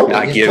himself, totally,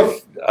 not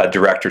give a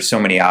director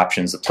so many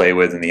options to play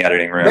with in the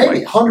editing room.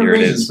 Maybe 100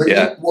 reasons,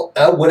 but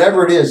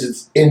whatever it is,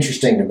 it's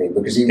interesting to me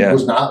because he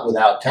was not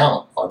without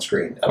talent on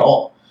screen at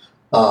all.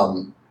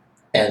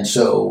 And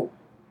so,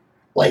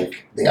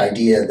 the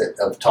idea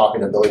of talking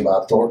to Billy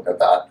Bob Thornton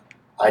about,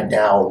 I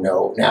now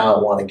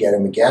I want to get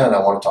him again, and I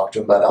want to talk to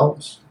him about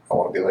Elvis. I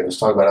want to be let's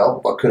talk about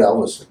Elvis. What could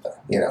Elvis have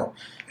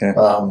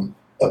done?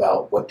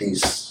 About what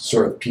these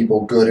sort of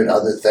people good at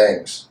other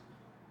things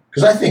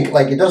Because I think,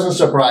 like, it doesn't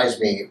surprise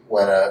me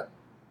when a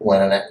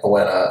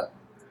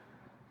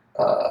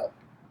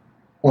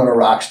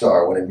rock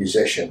star, when a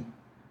musician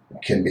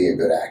can be a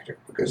good actor,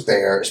 because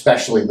they are,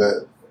 especially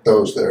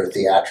those that are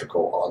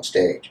theatrical on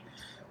stage.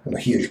 I'm a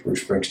huge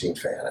Bruce Springsteen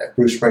fan.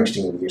 Bruce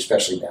Springsteen,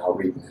 especially now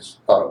reading his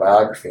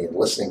autobiography and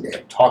listening to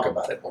him talk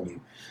about it, when you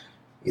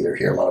either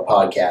hear him on a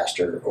podcast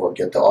or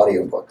get the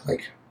audiobook,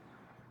 like,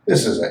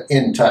 this is an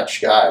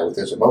in-touch guy with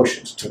his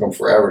emotions. It took him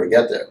forever to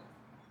get there.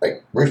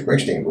 Like, Bruce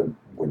Springsteen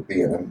would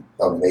be an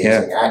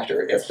amazing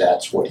actor if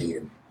that's what he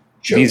had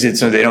chosen.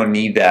 So they don't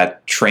need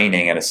that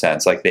training, in a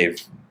sense. Like, they've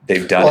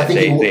done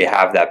it. They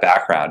have that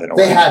background in a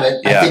way. They have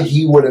it. Yeah. I think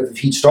he would have, if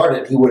he'd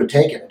started, he would have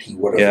taken it. He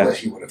would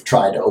have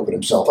tried to open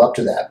himself up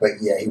to that. But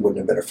yeah, he wouldn't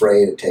have been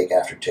afraid to take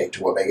after take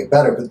to what make it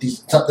better. But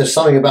there's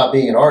something about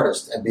being an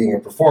artist and being a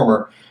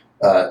performer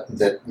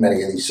that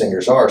many of these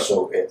singers are.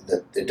 So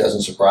it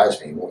doesn't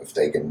surprise me if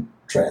they can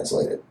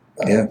translate it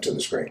to the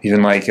screen.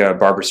 Even like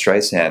Barbara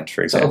Streisand,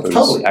 for example,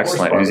 who's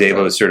excellent, who's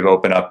able to sort of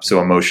open up so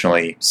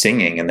emotionally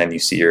singing, and then you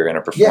see her in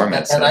a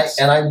performance. Yeah,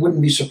 and I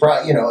wouldn't be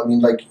surprised. I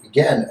mean, like,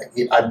 again,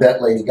 I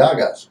bet Lady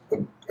Gaga's.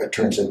 It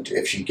turns into,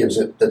 if she gives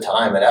it the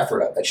time and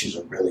effort, I bet she's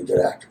a really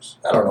good actress.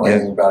 I don't know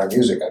anything about her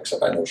music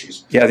except I know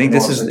she's. Yeah, I think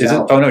this is it.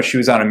 Oh no, she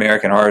was on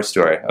American Horror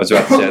Story. I was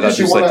about to say that was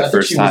like the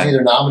first time. She was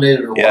either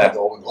nominated or won a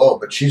Golden Globe,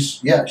 but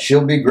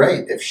she'll be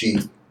great if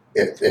she's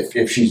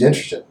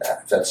interested in that.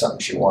 If that's something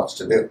she wants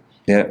to do.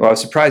 Yeah, well, I was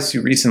surprised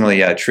too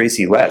recently.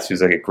 Tracy Letts,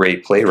 who's like a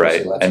great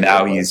playwright, and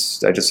now I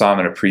just saw him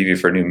in a preview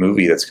for a new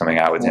movie that's coming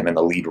out with him in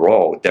the lead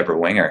role with Deborah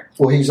Winger.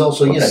 Well, he's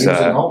also, he was in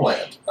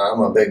Homeland. I'm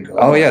a big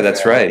Homeland. Oh yeah,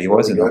 that's right. He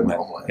was in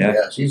Homeland.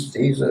 Yeah, he's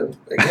again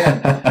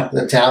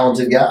the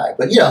talented guy.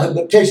 But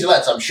but Tracy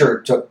Letts, I'm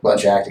sure, took a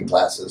bunch of acting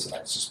classes, and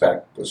I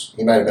suspect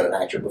he might have been an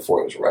actor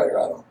before he was a writer.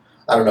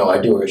 I don't know.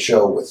 I do a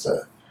show with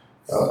a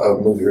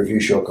movie review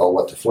show called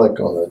What the Flick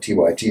on the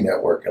TYT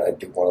network, and I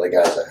do one of the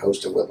guys I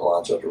hosted with,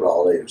 Alonzo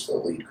Duralde, who's the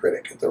lead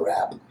critic at The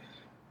Wrap.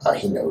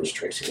 He knows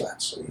Tracy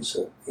Letts, so he's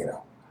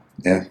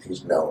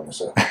he's known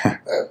as a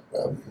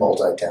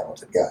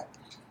multi-talented guy.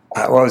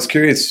 Well, I was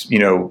curious,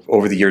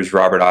 over the years,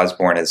 Robert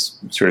Osborne has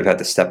sort of had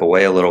to step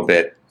away a little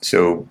bit.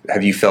 So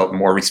have you felt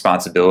more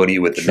responsibility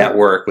with the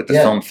network, with the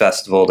film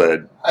festival,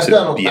 to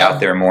be out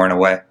there more in a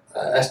way?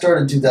 I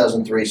started in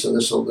 2003, so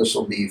this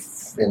will be,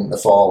 in the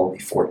fall, will be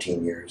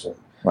 14 years. And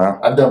wow.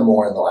 I've done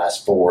more in the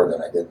last 4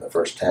 than I did in the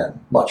first 10,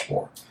 much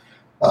more.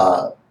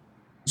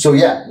 So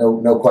yeah,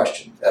 no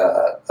question.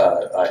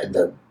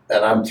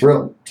 And I'm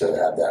thrilled to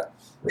have that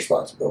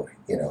responsibility,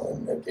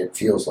 and it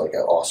feels like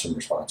an awesome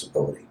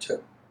responsibility to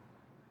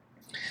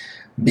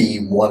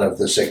be one of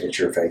the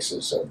signature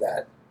faces of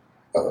that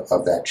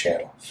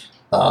channel.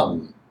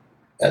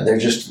 And they're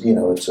just,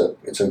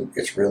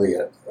 it's really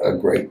a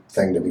great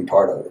thing to be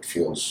part of. It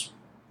feels,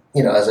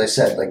 as I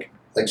said, like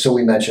so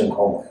we mentioned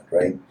Homeland,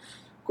 right?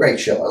 Great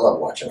show. I love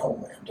watching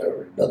Homeland.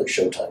 Or another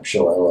Showtime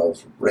show I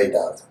love, Ray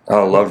Donovan.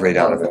 Oh, I love Ray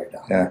Donovan.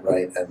 Yeah.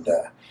 Right. And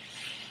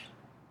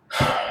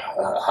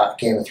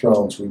Game of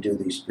Thrones, we do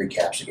these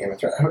recaps of Game of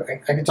Thrones.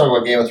 I can talk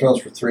about Game of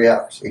Thrones for 3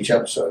 hours each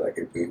episode.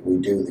 We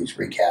do these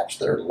recaps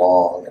that are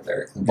long and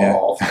they're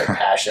involved, they're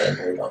passionate.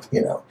 And we don't,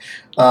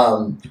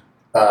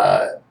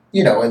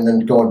 and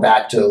then going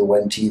back to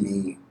when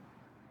TV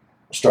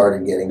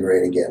started getting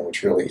great again,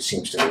 which really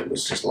seems to me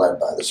was just led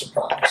by The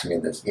Sopranos. I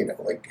mean, there's,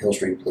 like Hill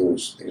Street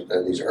Blues,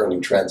 these early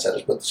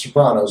trendsetters, but The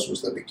Sopranos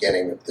was the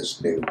beginning of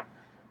this new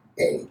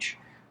age,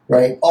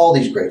 right? All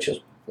these great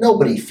shows.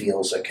 Nobody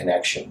feels a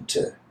connection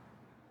to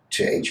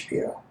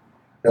HBO.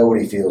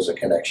 Nobody feels a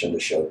connection to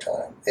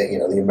Showtime.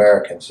 The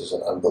Americans is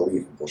an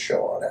unbelievable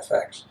show on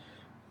FX.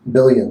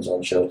 Billions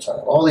on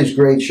Showtime. All these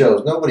great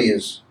shows. Nobody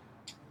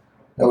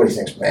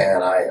thinks,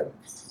 man, I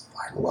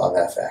love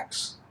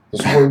FX.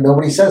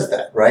 Nobody says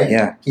that, right?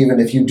 Yeah. Even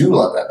if you do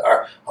love that.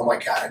 Or, oh my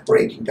God,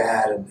 Breaking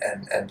Bad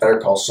and Better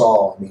Call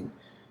Saul. I mean,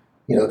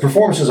 the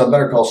performances on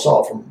Better Call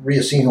Saul from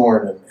Rhea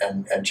Seehorn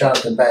and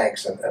Jonathan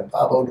Banks and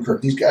Bob Odenkirk,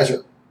 these guys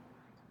are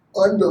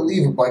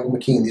unbelievable. Michael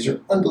McKean, these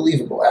are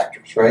unbelievable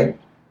actors, right?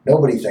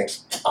 Nobody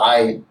thinks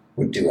I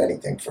would do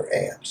anything for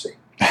AMC,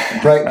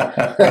 right?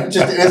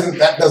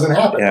 That doesn't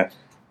happen. Yeah.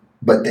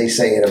 But they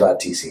say it about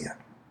TCM.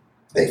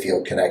 They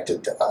feel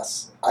connected to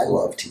us. I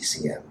love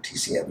TCM.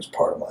 TCM is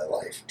part of my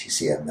life.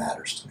 TCM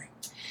matters to me.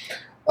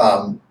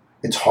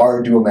 It's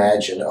hard to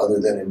imagine, other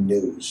than in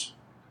news.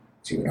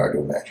 It's even hard to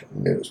imagine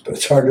in news, but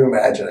it's hard to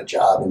imagine a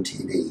job in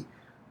TV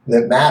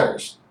that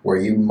matters, where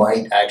you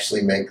might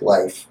actually make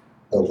life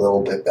a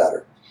little bit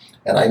better.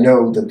 And I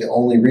know that the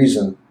only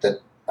reason that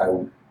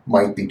I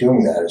might be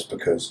doing that is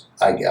because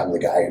I'm the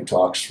guy who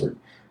talks for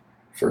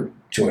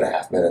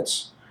 2.5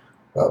 minutes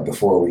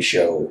before we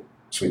show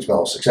Sweet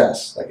Smell of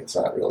Success. Like, it's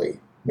not really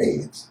me,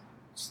 it's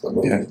the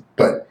movie. Yeah.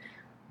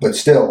 But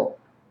still,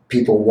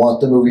 people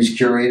want the movies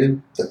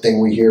curated. The thing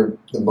we hear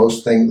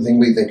the thing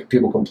we think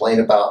people complain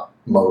about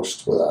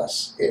most with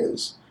us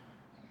is,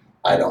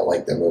 I don't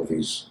like the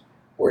movies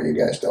where you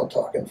guys don't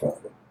talk in front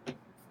of it.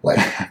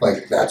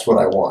 Like that's what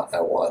I want. I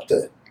want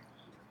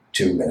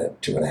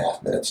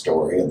 2.5 minute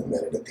story and the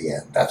minute at the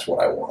end. That's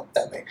what I want.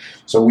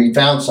 So we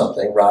found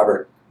something.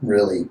 Robert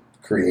really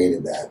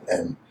created that,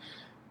 and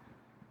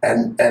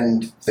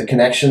the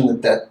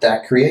connection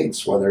that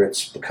creates, whether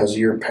it's because of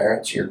your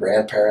parents, your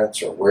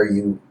grandparents, or where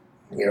you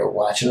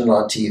watching it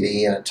on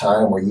TV in a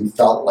time where you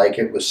felt like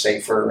it was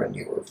safer and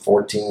you were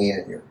 14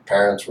 and your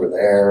parents were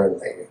there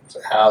and it was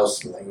a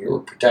house and you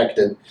were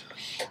protected.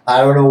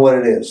 I don't know what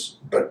it is,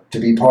 but to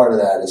be part of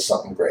that is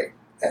something great.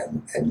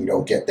 And you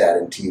don't get that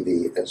in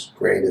TV, as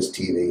great as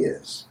TV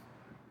is.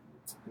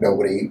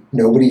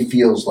 Nobody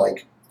feels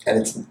like,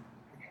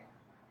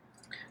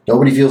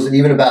 nobody feels it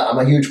even about, I'm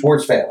a huge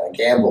sports fan. I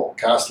gamble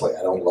constantly.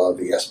 I don't love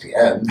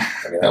ESPN.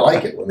 I mean, I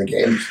like it when the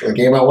game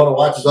I want to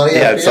watch is on ESPN.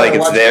 Yeah, it's like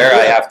it's there.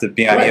 I have to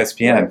be on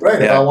ESPN.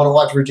 Right. Yeah. If I want to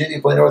watch Virginia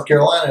play North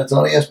Carolina, it's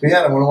on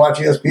ESPN. I'm going to watch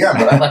ESPN.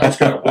 But I'm not just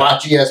going to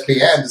watch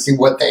ESPN to see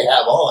what they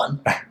have on.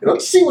 To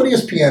see what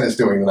ESPN is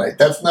doing tonight.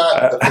 That's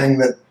not the thing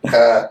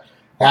that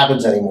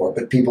happens anymore,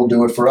 but people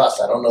do it for us.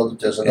 I don't know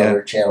that there's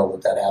another channel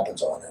that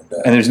happens on.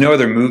 And there's no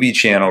other movie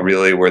channel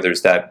really where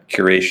there's that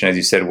curation, as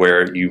you said,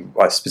 where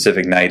a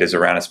specific night is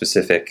around a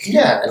specific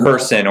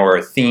person or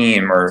a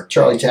theme. Or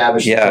Charlie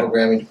Tavish's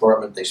programming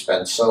department, they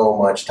spend so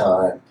much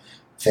time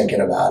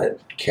thinking about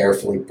it,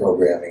 carefully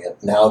programming it.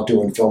 Now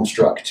doing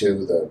Filmstruck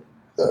too,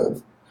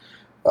 the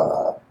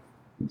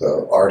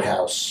art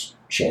house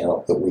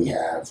channel that we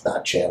have,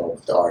 not channel,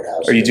 but the art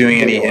house. Are you doing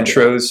any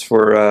intros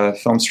for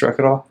Filmstruck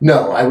at all?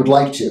 No, I would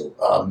like to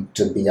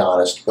be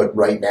honest. But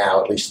right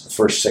now, at least the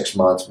first 6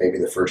 months, maybe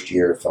the first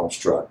year of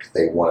Filmstruck,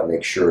 they want to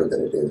make sure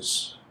that it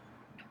is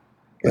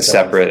a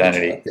separate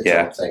entity.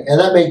 Yeah, thing. And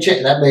that may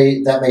change.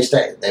 That may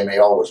stay. They may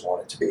always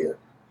want it to be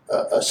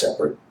a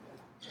separate,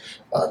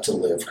 to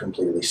live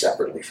completely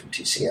separately from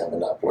TCM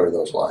and not blur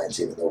those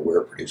lines, even though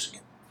we're producing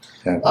it.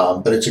 Yeah.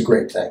 But it's a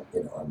great thing.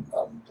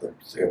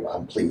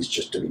 I'm pleased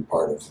just to be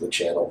part of the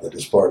channel that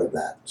is part of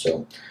that.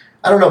 So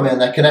I don't know, man.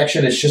 That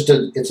connection is just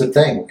it's a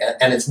thing,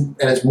 and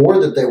it's more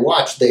that they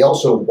watch. They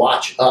also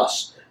watch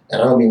us,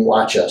 and I don't mean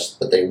watch us,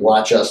 but they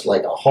watch us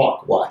like a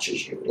hawk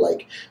watches you.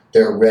 Like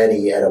they're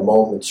ready at a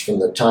moment from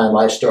the time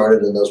I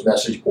started in those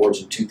message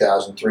boards in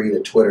 2003 to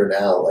Twitter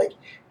now. Like,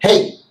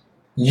 hey,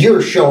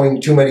 you're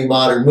showing too many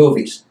modern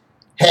movies.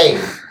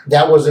 Hey,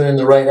 that wasn't in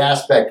the right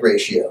aspect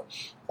ratio.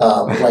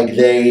 Like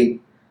they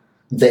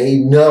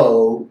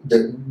know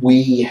that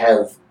we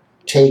have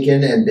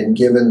taken and been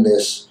given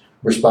this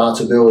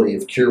responsibility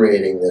of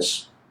curating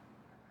this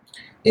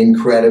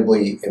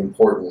incredibly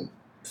important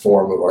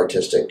form of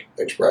artistic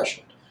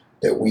expression.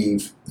 That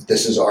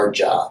this is our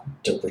job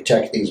to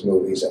protect these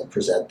movies and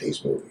present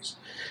these movies.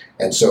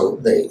 And so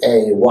they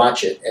A,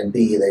 watch it, and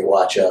B, they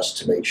watch us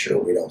to make sure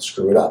we don't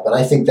screw it up. And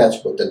I think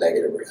that's what the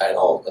negative,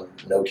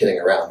 no kidding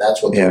around,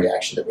 that's what the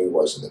reaction to me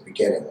was in the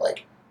beginning.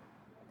 Like,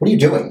 what are you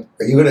doing?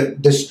 Are you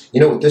going to, you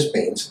know what this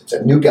means? It's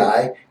a new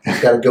guy, he's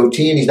got a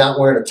goatee and he's not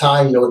wearing a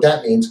tie. You know what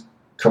that means?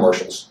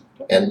 Commercials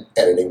and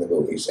editing the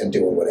movies and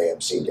doing what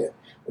AMC did,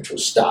 which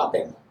was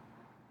stopping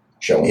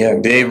showing. Yeah,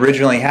 they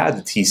originally had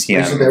the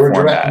TCM. So they were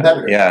direct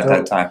competitors. Yeah, at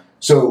that time.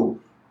 So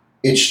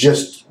it's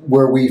just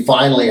where we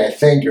finally, I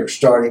think, are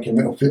starting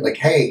to feel like,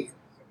 hey,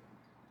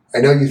 I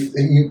know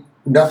you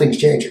nothing's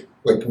changing.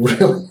 Like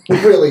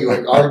really,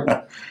 like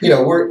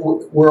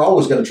we're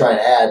always going to try and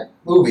add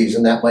movies,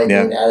 and that might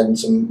mean adding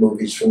some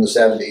movies from the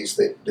 70s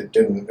that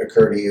didn't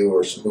occur to you,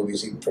 or some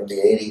movies even from the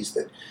 80s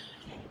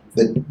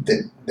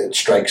that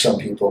strike some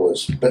people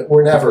as. But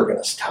we're never going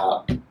to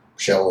stop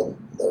showing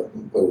the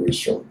movies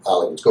from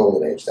Hollywood's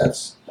golden age.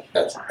 That's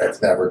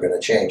never going to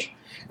change.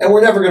 And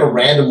we're never going to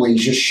randomly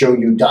just show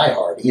you Die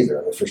Hard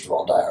either. I mean, first of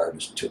all, Die Hard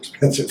is too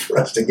expensive for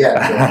us to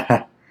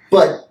get.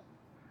 But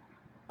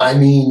I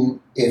mean,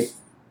 if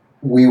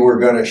we were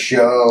going to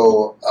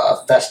show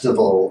a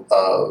festival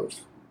of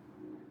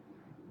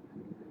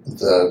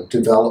the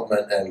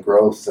development and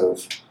growth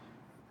of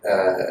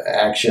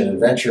action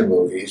adventure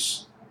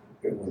movies,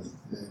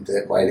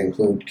 that might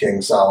include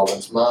King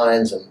Solomon's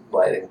Mines, and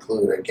might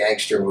include a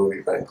gangster movie,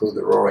 it might include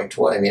The Roaring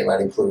Twenties. I mean, it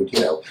might include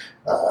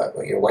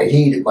White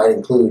Heat. It might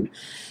include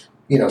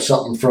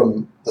something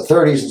from the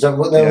 30s and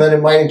something. Then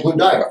it might include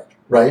Die Hard,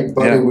 right?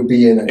 But it would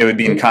be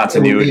in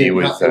continuity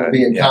with. It would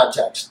be in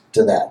context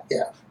to that,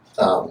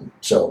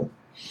 So,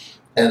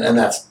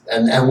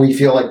 and we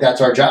feel like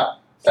that's our job.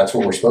 That's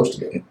what we're supposed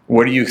to do.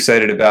 What are you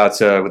excited about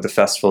with the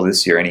festival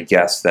this year? Any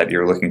guests that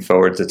you're looking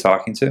forward to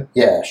talking to?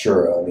 Yeah,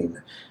 sure. I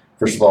mean,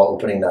 first of all,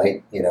 opening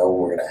night, we're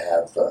going to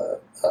have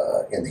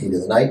In the Heat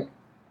of the Night.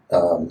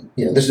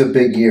 This is a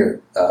big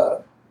year,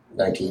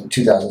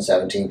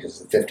 2017,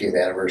 because it's the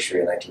 50th anniversary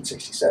of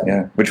 1967.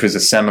 Yeah, which was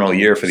a seminal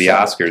year for the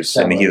Oscars.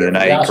 In the Heat of the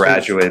Night,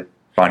 Graduate,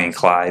 Bonnie and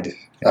Clyde.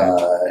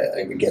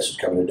 I guess who's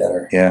coming to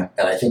dinner. Yeah.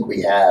 And I think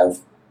we have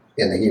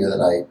In the Heat of the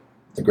Night,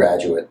 The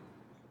Graduate,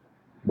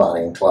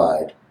 Bonnie and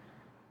Clyde,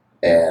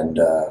 and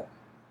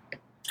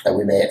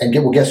we may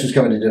guess who's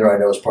coming to dinner. I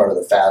know is part of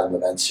the Fathom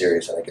event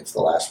series. I think it's the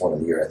last one of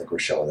the year. I think we're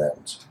showing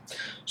that.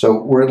 So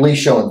we're at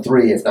least showing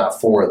 3, if not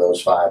 4, of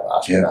those 5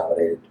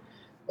 Oscar-nominated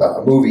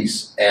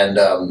movies. And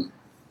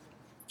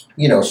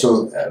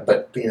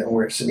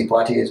where Sidney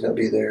Poitier is going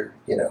to be there,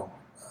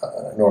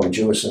 Norman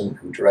Jewison,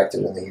 who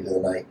directed In the Heat of the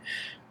Night.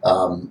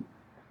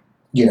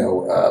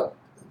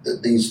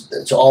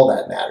 It's all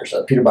that matters.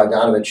 Peter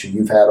Bogdanovich, who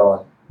you've had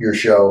on your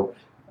show,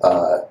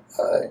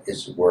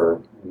 we're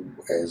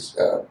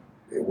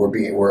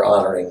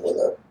honoring with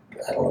a,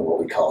 I don't know what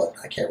we call it.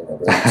 I can't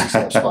remember.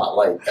 TCM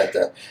spotlight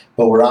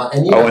but we're on.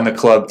 And in the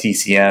club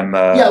TCM.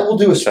 We'll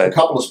do a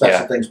couple of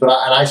special things. But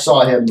I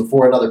saw him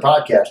before another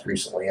podcast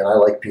recently, and I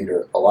like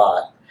Peter a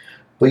lot.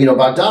 But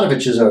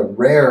Bogdanovich is a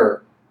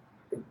rare.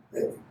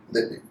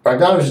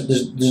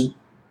 Bogdanovich,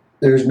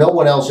 there's no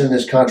one else in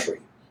this country.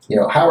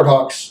 Howard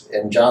Hawks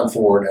and John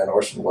Ford and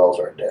Orson Welles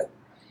are dead,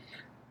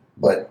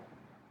 but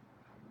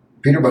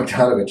Peter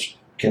Bogdanovich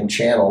can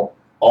channel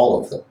all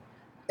of them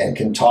and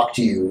can talk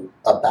to you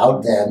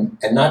about them,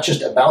 and not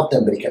just about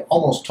them, but he can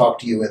almost talk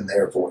to you in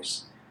their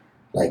voice.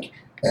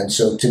 And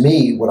so to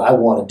me, what I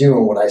want to do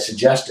and what I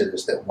suggested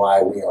is that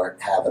why we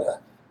aren't having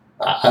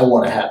I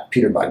want to have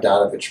Peter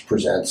Bogdanovich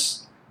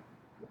presents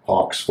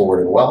Hawks, Ford,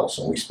 and Wells,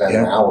 and we spend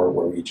an hour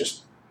where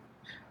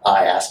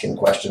I ask him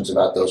questions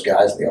about those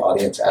guys, and the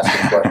audience asks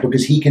him questions,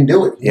 because he can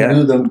do it. He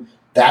knew them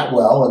that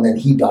well, and then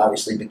he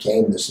obviously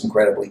became this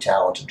incredibly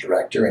talented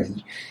director,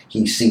 and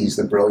he sees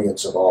the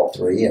brilliance of all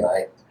three, and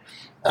I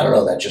don't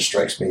know, that just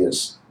strikes me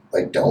as,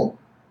 don't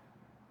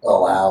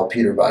allow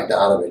Peter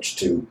Bogdanovich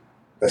to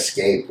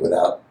escape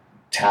without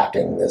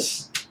tapping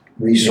this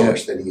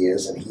resource that he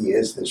is, and he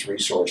is this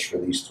resource for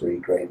these three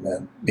great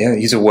men. Yeah,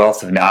 he's a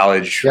wealth of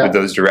knowledge with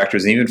those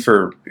directors, and even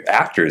for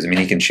actors. I mean,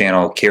 he can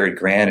channel Cary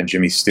Grant and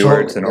Jimmy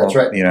Stewart and all,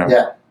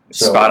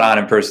 spot on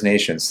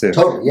impersonations too.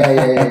 Totally,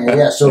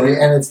 yeah. So,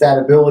 and it's that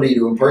ability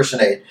to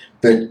impersonate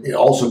that it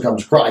also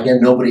comes across.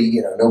 Again,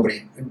 nobody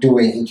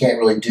doing. He can't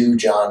really do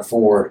John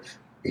Ford.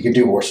 He could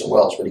do Orson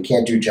Welles, but he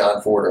can't do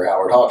John Ford or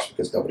Howard Hawks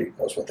because nobody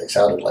knows what they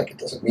sounded like. It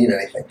doesn't mean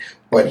anything,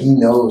 but he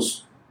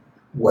knows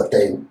what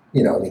they,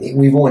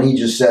 even when he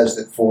just says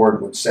that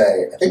Ford would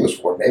say, I think it was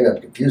Ford, maybe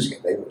I'm confusing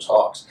it, maybe it was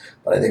Hawks,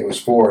 but I think it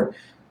was Ford,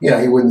 he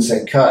wouldn't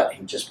say cut,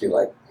 he'd just be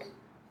like,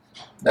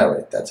 all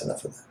right, that's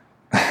enough of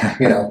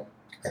that.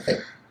 I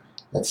think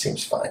that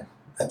seems fine.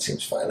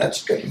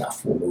 That's good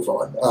enough. We'll move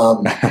on.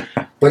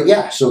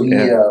 But so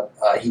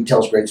he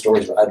tells great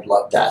stories. I'd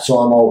love that. So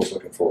I'm always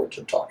looking forward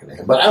to talking to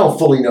him. But I don't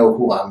fully know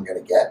who I'm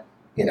going to get.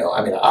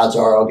 Odds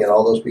are I'll get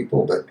all those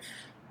people, but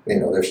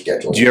their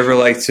schedule. Do you ever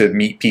like to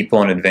meet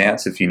people in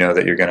advance if you know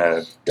that you're going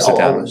to sit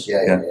down? Always,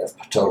 yeah,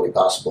 totally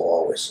possible,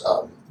 always.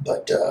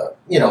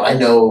 I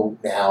know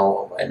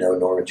now. I know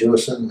Norman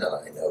Jewison, and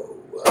I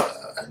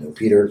know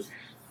Peter.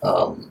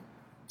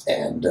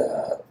 And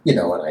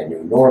I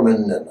knew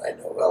Norman, and I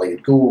know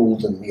Elliot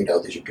Gould, and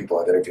these are people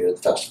I've interviewed at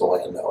the festival.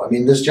 I know.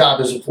 This job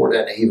has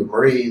afforded, and Eva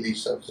Marie.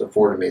 These have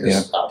afforded me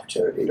this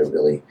opportunity to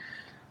really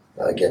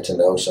get to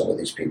know some of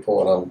these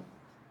people, and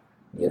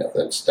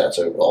that's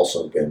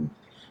also been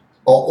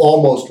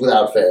almost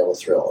without fail a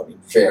thrill.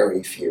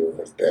 Very few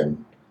have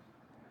been.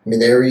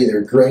 They're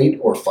either great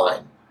or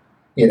fine.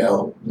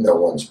 No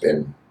one's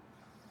been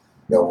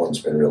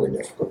really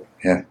difficult.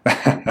 Yeah.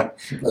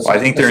 That's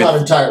not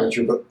entirely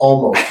true, but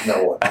almost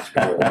no one has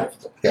been really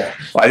difficult. Yeah.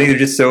 Well, I think they're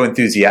just so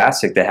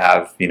enthusiastic to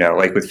have,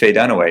 like with Faye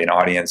Dunaway, an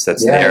audience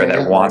that's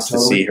that wants to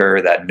see her,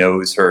 that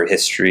knows her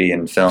history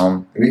and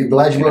film. I'm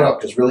glad you brought it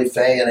up, because really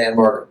Faye and Ann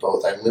Margaret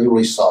both, I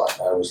literally saw it.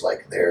 I was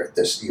like, there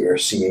this year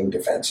seeing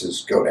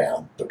defenses go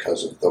down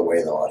because of the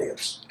way the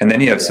audience. And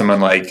then you have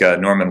someone like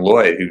Norman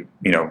Lloyd, who,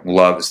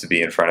 loves to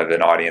be in front of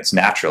an audience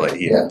naturally.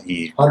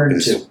 He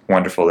is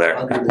wonderful there.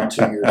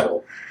 102 years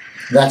old.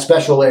 That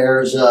special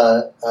airs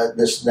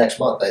this next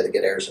month. I think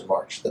it airs in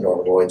March, the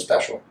Norman Lloyd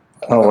special.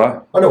 Oh,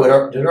 wow. Oh,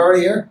 no, did it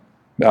already air?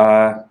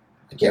 I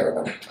can't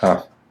remember.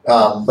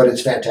 But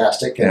it's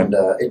fantastic, and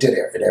it did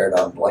air. It aired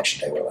on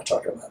Election Day. What am I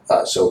talking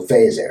about? So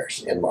Faye's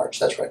airs in March.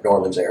 That's right.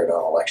 Norman's aired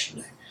on Election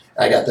Day.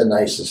 I got the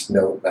nicest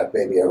note I've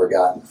maybe ever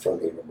gotten from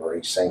Eva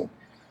Marie saying,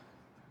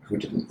 who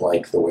didn't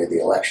like the way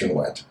the election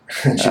went.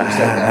 And she was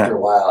saying, after a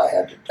while,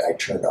 I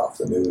turned off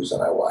the news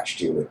and I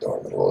watched you with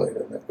Norman Lloyd,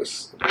 and it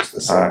was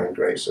the saving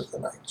grace of the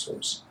night. So it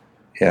was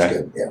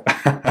good.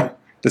 Yeah.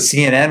 Does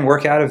CNN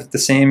work out of the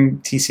same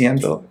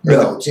TCM bill?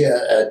 No,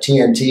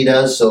 TNT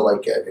does. So,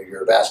 if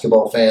you're a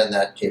basketball fan,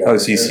 so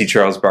you see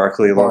Charles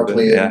Barkley a little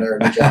bit, and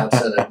Ernie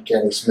Johnson and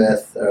Kenny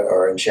Smith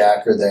and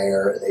Shaq are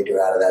there. They do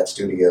out of that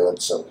studio, and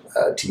some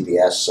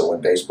TBS. So when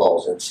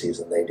baseball's in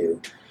season, they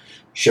do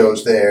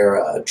shows there.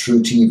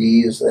 True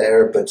TV is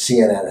there, but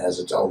CNN has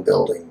its own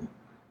building.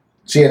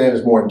 CNN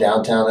is more in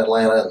downtown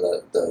Atlanta,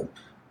 and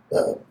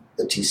the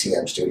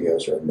TCM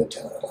studios are in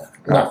Midtown Atlanta.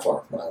 Not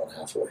far, a mile and a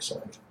half away.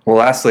 So. Well,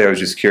 lastly, I was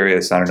just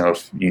curious. I don't know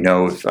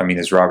if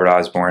is Robert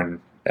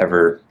Osborne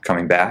ever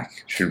coming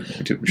back? Should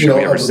we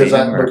ever see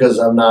him? Because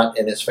I'm not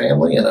in his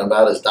family and I'm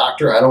not his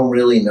doctor, I don't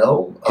really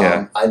know.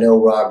 I know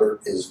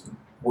Robert is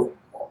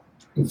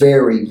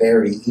very,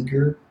 very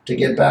eager to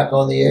get back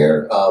on the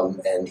air,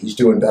 and he's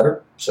doing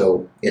better.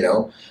 So,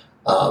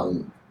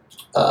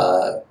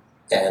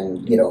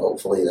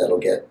 hopefully that'll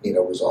get,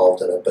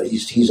 resolved in it. But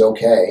he's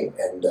okay,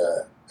 and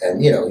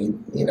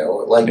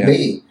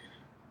me,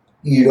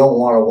 you don't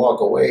want to walk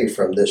away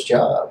from this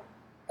job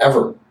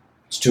ever.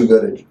 It's too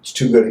good. It's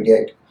too good a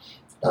gig,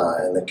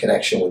 and the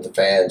connection with the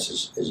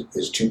fans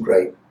is too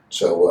great.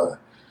 So,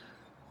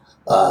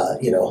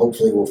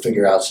 hopefully we'll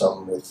figure out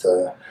something with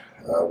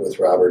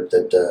Robert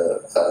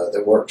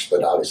that works.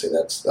 But obviously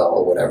that's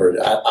whatever.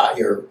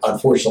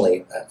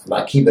 Unfortunately, I'm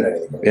not keeping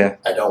anything. Yeah,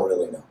 I don't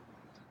really know.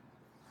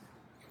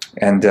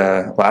 And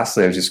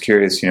lastly, I was just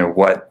curious,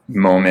 what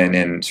moment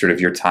in sort of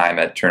your time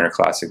at Turner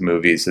Classic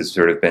Movies has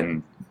sort of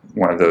been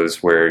one of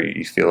those where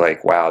you feel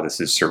like, wow, this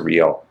is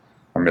surreal.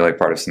 I'm really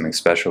part of something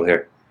special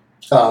here.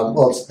 There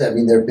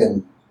have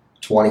been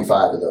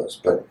 25 of those,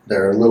 but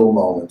there are little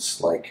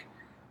moments like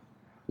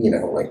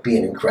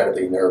being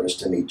incredibly nervous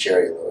to meet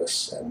Jerry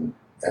Lewis, and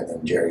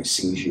then Jerry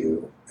sees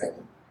you, and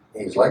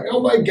he's like,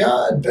 "Oh my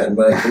God, Ben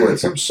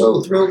Mankiewicz, I'm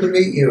so thrilled to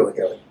meet you." And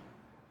you're like,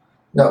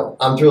 "No,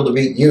 I'm thrilled to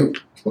meet you.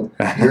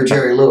 You're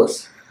Jerry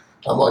Lewis.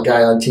 I'm a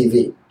guy on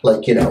TV."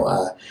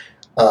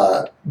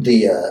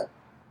 The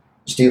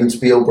Steven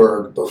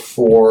Spielberg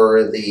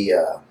before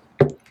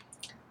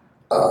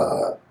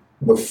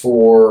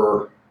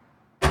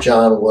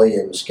John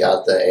Williams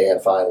got the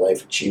AFI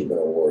Life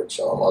Achievement Award,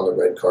 so I'm on the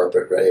red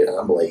carpet, ready, and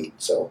I'm late.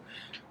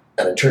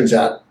 And it turns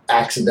out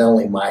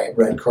accidentally my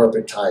red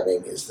carpet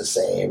timing is the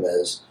same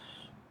as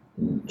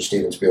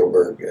Steven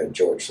Spielberg,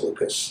 George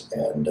Lucas,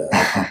 and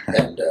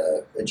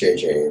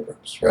J.J.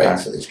 Abrams, right?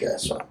 So these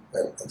guys,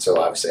 and so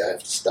obviously I have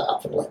to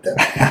stop and let them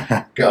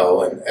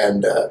go,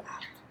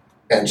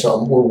 and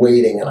so we're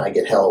waiting, and I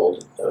get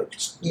held.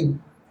 You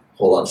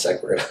hold on a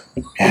sec, we're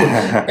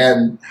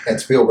gonna. and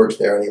Spielberg's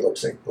there, and he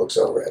looks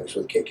over. I was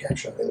with Kate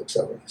Capshaw, and he looks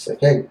over, and he's like,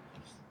 "Hey,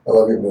 I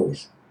love your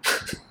movies."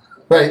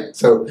 Right?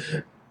 So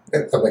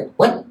I'm like,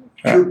 "What?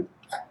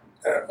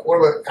 What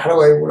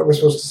am I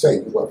supposed to say?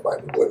 You love my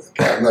movies?"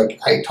 I'm like,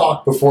 I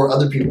talk before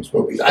other people's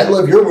movies. I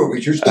love your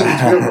movies. You're Steven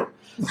Spielberg.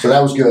 So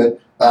that was good.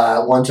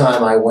 One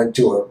time I went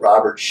to a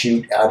Robert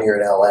shoot out here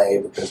in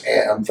L.A. because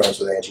I'm friends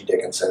with Angie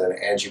Dickinson, and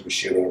Angie was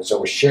shooting, and so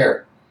was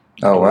Cher.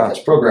 Oh, wow. This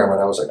programmer,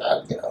 and I was like,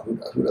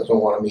 who doesn't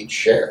want to meet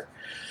Cher?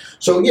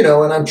 So,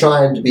 and I'm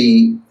trying to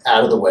be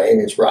out of the way. I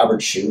mean, it's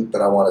Robert's shoot,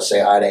 but I want to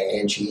say hi to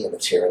Angie, and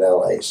it's here in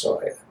L.A.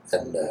 So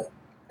and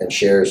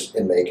Cher's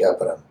in makeup,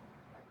 and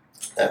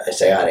I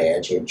say hi to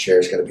Angie, and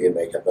Cher's going to be in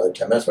makeup another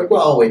 10 minutes. I'm like,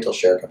 well, I'll wait till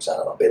Cher comes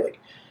out, and I'll be like,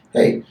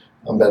 "Hey,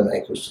 I'm Ben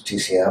Mankiewicz with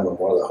TCM. I'm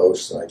one of the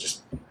hosts, and I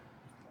just,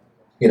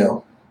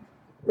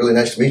 really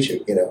nice to meet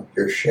you.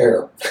 You're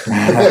Cher."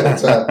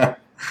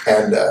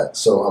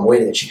 So I'm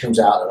waiting, and she comes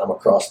out, and I'm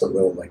across the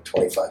room like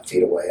 25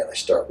 feet away, and I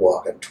start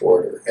walking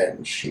toward her,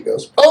 and she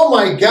goes, "Oh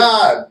my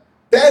God,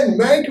 Ben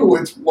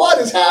Mankiewicz, what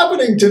is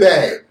happening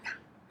today?"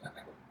 I'm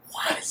like,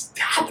 "What is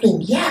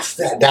happening?" Yes,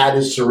 that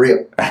is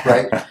surreal,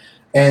 right?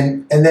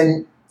 and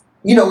then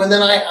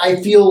I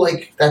feel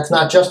like that's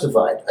not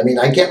justified. I mean,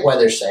 I get why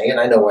they're saying it.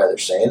 I know why they're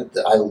saying it.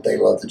 They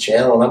love the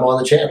channel, and I'm on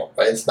the channel,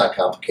 right? It's not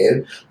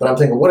complicated. But I'm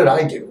thinking, what did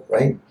I do,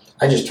 right?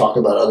 I just talk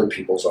about other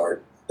people's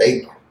art.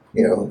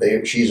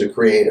 She's a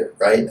creator,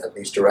 right? And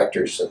these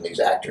directors and these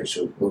actors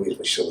who movies,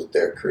 we salute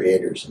their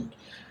creators. And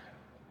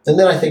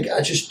then I think,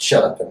 I just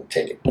shut up and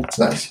take it. It's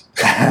nice.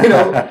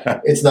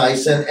 It's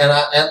nice. And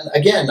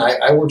again,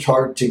 I worked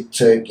hard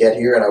to get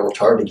here, and I worked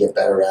hard to get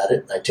better at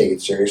it. I take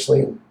it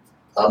seriously. And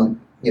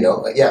I'm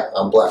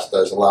blessed.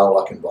 There's a lot of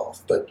luck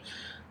involved, but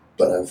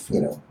I've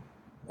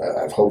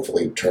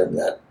hopefully turned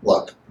that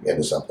luck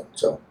into something.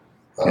 So,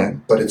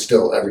 but it's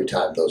still, every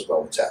time those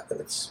moments happen,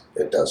 it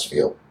does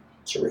feel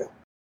surreal.